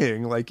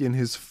dying, like, in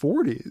his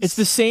 40s. It's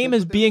the same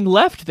as being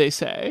left, they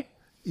say.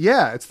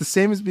 Yeah, it's the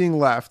same as being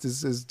left,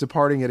 as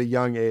departing at a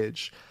young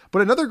age.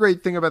 But another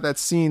great thing about that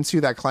scene,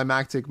 too, that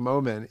climactic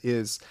moment,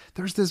 is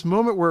there's this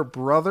moment where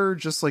brother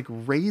just, like,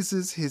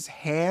 raises his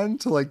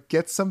hand to, like,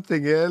 get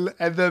something in,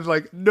 and then,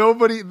 like,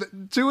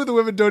 two of the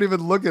women don't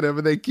even look at him,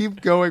 and they keep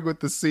going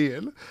with the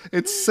scene.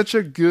 It's such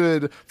a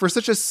good, for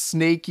such a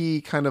snaky,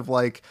 kind of,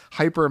 like,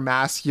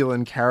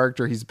 hyper-masculine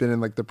character he's been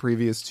in, like, the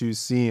previous two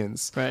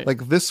scenes. Right.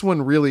 Like, this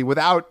one really,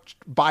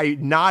 by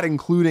not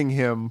including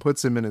him,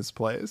 puts him in his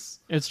place.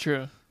 It's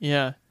true,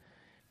 yeah.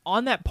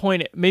 On that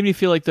point, it made me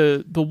feel like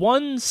the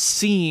one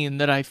scene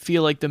that I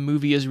feel like the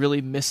movie is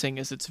really missing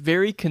is it's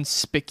very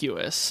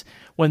conspicuous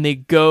when they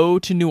go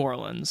to New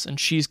Orleans and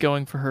she's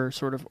going for her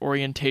sort of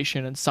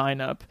orientation and sign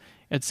up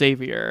at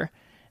Xavier,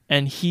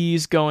 and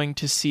he's going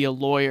to see a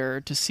lawyer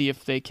to see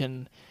if they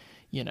can,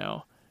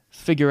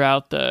 figure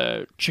out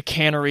the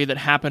chicanery that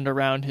happened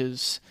around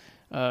his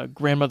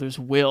grandmother's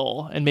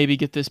will and maybe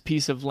get this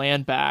piece of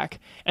land back.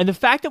 And the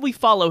fact that we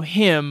follow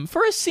him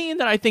for a scene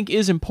that I think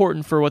is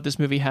important for what this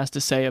movie has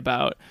to say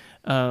about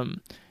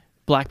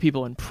black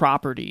people and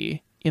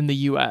property in the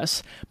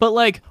U.S. But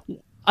like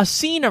a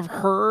scene of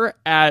her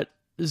at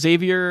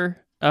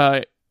Xavier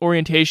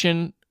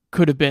orientation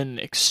could have been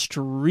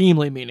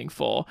extremely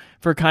meaningful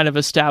for kind of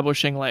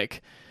establishing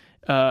like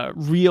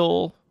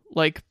real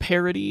like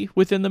parody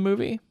within the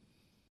movie.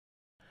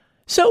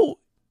 So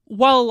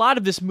while a lot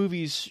of this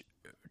movie's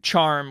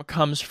charm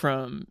comes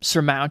from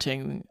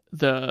surmounting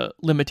the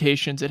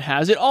limitations it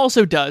has, it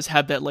also does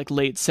have that like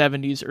late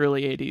 70s,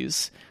 early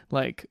 80s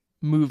like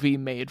movie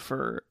made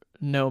for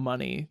no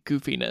money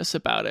goofiness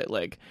about it.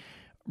 Like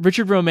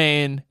Richard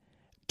Romaine,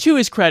 to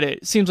his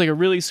credit, seems like a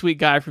really sweet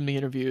guy from the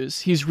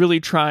interviews. He's really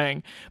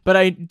trying.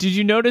 But did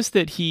you notice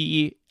that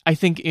he, I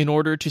think in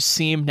order to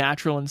seem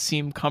natural and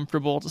seem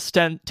comfortable,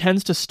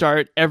 tends to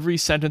start every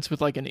sentence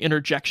with like an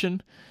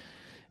interjection?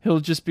 He'll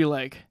just be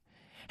like,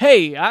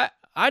 hey,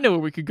 I know where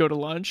we could go to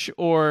lunch,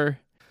 or...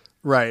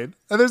 Right.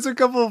 And there's a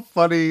couple of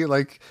funny,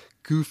 like,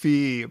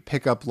 goofy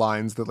pickup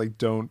lines that, like,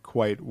 don't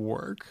quite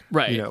work.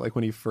 Right. Like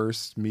when he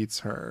first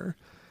meets her.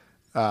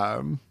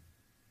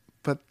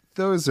 But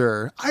those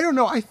are... I don't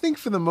know. I think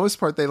for the most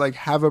part, they, like,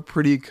 have a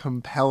pretty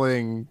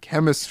compelling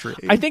chemistry.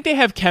 I think they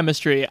have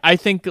chemistry. I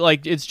think,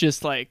 like, it's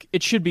just, like...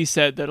 It should be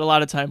said that a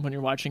lot of time when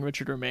you're watching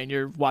Richard Romaine,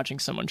 you're watching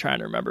someone trying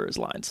to remember his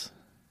lines.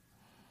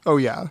 Oh,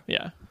 yeah.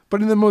 Yeah.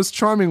 But in the most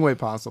charming way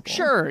possible.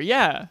 Sure,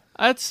 yeah.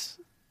 That's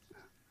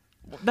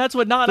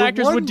what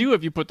non-actors would do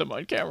if you put them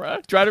on camera.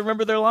 Try to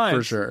remember their lines.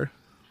 For sure.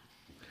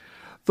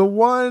 The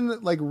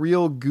one, like,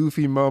 real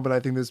goofy moment I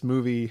think this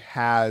movie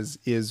has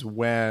is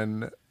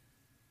when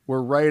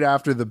we're right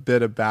after the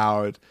bit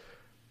about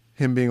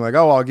him being like,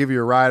 oh, I'll give you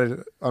a ride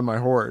on my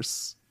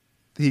horse.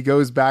 He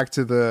goes back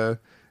to the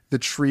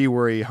tree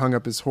where he hung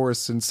up his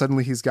horse, and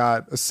suddenly he's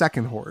got a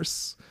second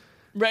horse.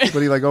 Right.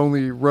 But he, like,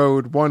 only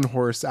rode one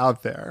horse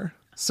out there.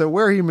 So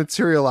where he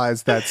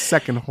materialized that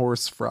second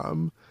horse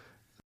from.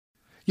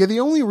 Yeah,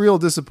 the only real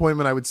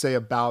disappointment I would say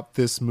about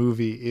this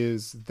movie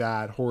is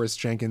that Horace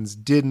Jenkins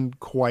didn't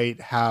quite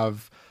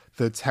have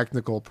the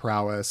technical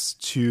prowess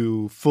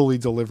to fully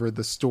deliver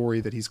the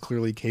story that he's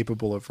clearly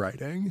capable of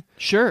writing.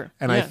 Sure.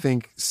 And I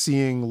think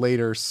seeing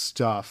later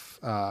stuff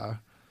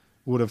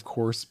would, of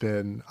course,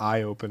 been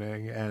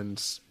eye-opening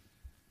and,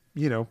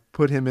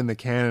 put him in the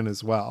canon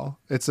as well.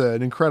 It's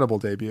an incredible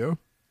debut.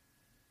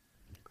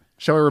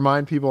 Shall we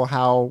remind people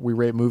how we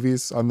rate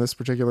movies on this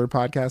particular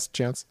podcast,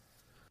 Chance?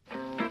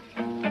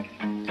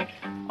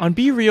 On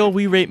Be Real,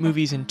 we rate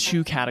movies in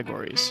two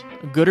categories,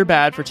 a good or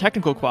bad for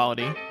technical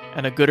quality,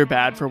 and a good or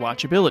bad for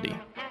watchability.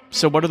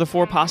 So what are the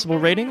four possible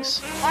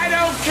ratings? I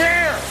don't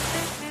care!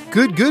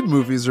 Good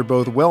movies are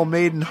both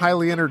well-made and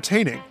highly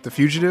entertaining. The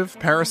Fugitive,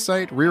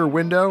 Parasite, Rear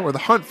Window, or The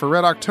Hunt for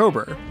Red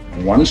October.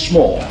 Once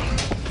more,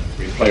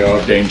 we play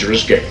our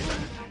dangerous game.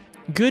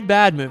 Good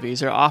bad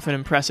movies are often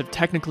impressive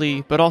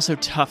technically, but also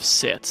tough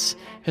sits.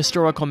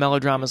 Historical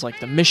melodramas like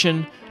The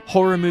Mission,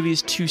 horror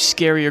movies too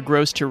scary or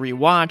gross to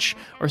rewatch,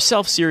 or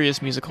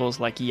self-serious musicals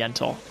like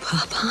Yentl.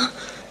 Papa,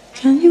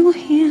 can you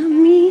hear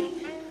me?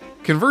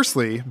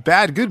 Conversely,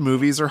 bad good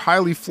movies are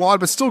highly flawed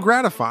but still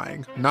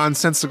gratifying.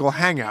 Nonsensical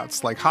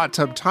hangouts like Hot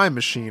Tub Time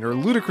Machine or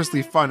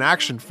ludicrously fun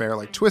action fare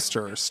like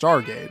Twister or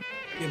Stargate.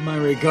 Give my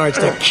regards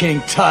to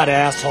King Tut,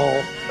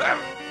 asshole.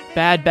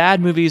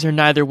 Bad movies are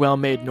neither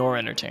well-made nor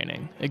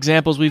entertaining.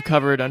 Examples we've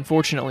covered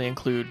unfortunately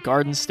include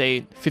Garden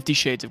State, 50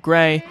 Shades of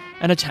Grey,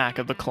 and Attack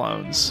of the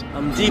Clones.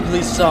 I'm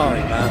deeply sorry,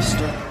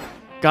 Master.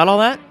 Got all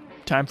that?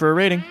 Time for a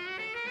rating.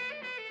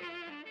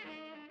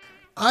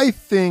 I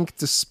think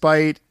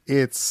despite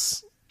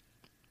its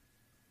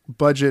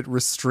budget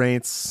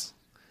restraints,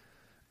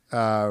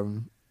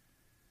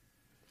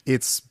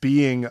 it's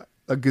being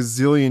a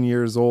gazillion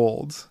years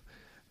old,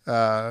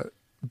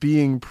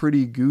 being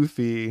pretty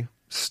goofy,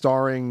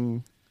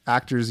 starring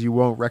actors you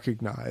won't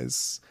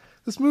recognize.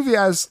 This movie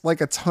has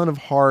like a ton of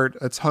heart,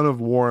 a ton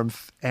of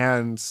warmth,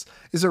 and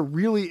is a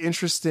really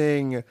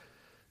interesting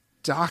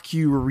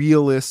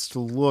docu-realist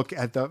look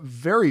at the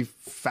very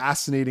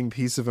fascinating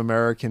piece of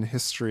American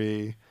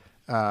history,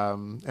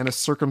 and a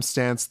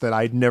circumstance that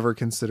I'd never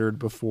considered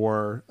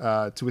before,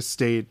 to a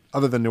state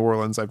other than New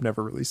Orleans I've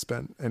never really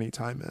spent any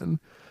time in.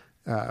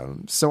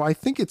 So I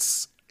think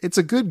it's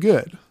a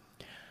good.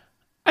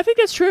 I think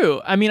that's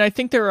true. I mean, I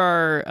think there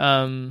are,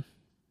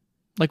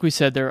 like we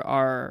said, there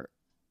are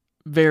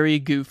very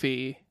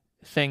goofy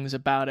things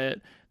about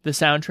it. The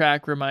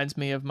soundtrack reminds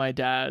me of my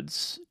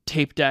dad's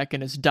tape deck in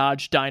his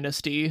Dodge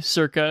Dynasty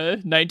circa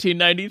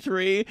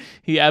 1993.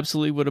 He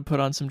absolutely would have put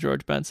on some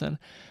George Benson.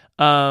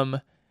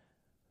 But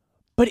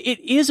it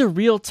is a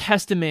real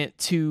testament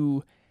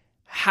to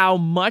how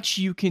much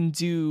you can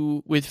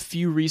do with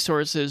few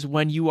resources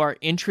when you are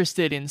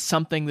interested in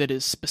something that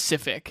is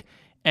specific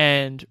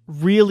and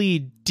really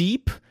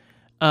deep,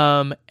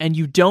 and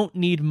you don't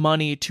need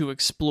money to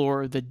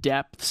explore the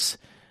depths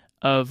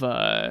of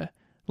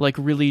like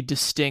really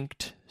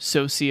distinct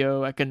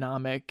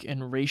socioeconomic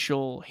and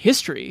racial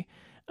history.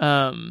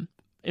 And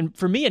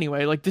for me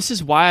anyway, like this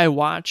is why I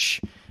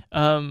watch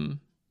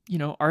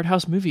art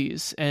house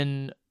movies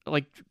and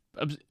like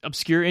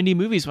obscure indie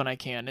movies when I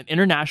can, and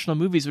international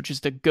movies, which is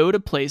to go to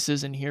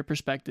places and hear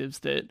perspectives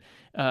that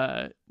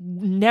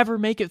never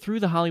make it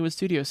through the Hollywood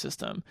studio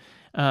system.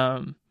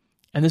 And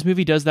this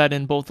movie does that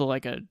in both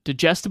a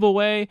digestible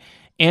way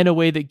and a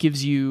way that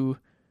gives you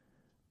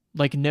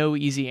like no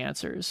easy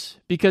answers.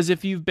 Because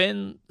if you've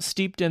been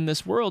steeped in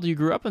this world, you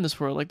grew up in this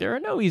world, like there are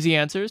no easy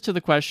answers to the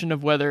question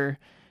of whether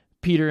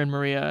Peter and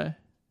Maria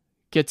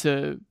get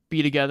to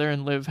be together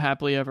and live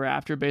happily ever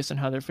after based on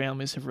how their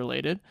families have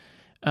related.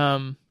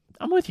 I'm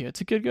with you.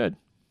 It's a good.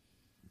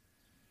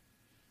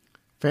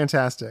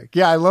 Fantastic.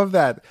 Yeah, I love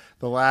that.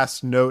 The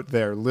last note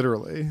there,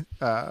 literally,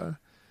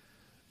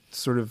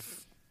 sort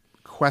of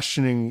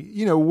questioning,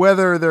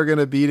 whether they're going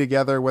to be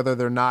together, whether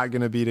they're not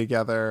going to be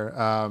together.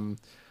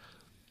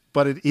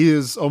 But it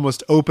is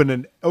almost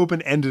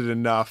open-ended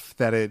enough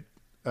that it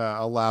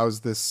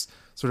allows this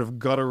sort of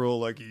guttural,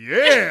 like,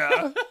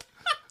 yeah.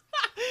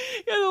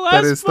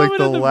 That is like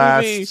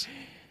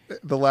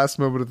the last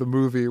moment of the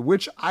movie,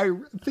 which I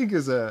think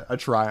is a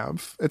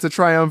triumph. It's a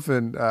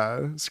triumphant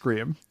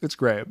scream. It's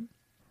great.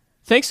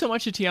 Thanks so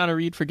much to Tiana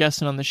Reed for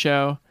guesting on the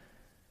show.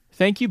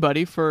 Thank you,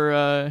 buddy,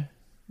 for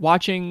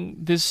watching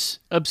this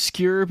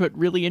obscure but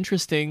really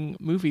interesting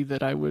movie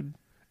that I would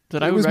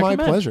recommend. It was my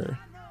pleasure.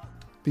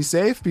 Be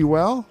safe, be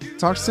well.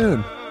 Talk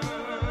soon.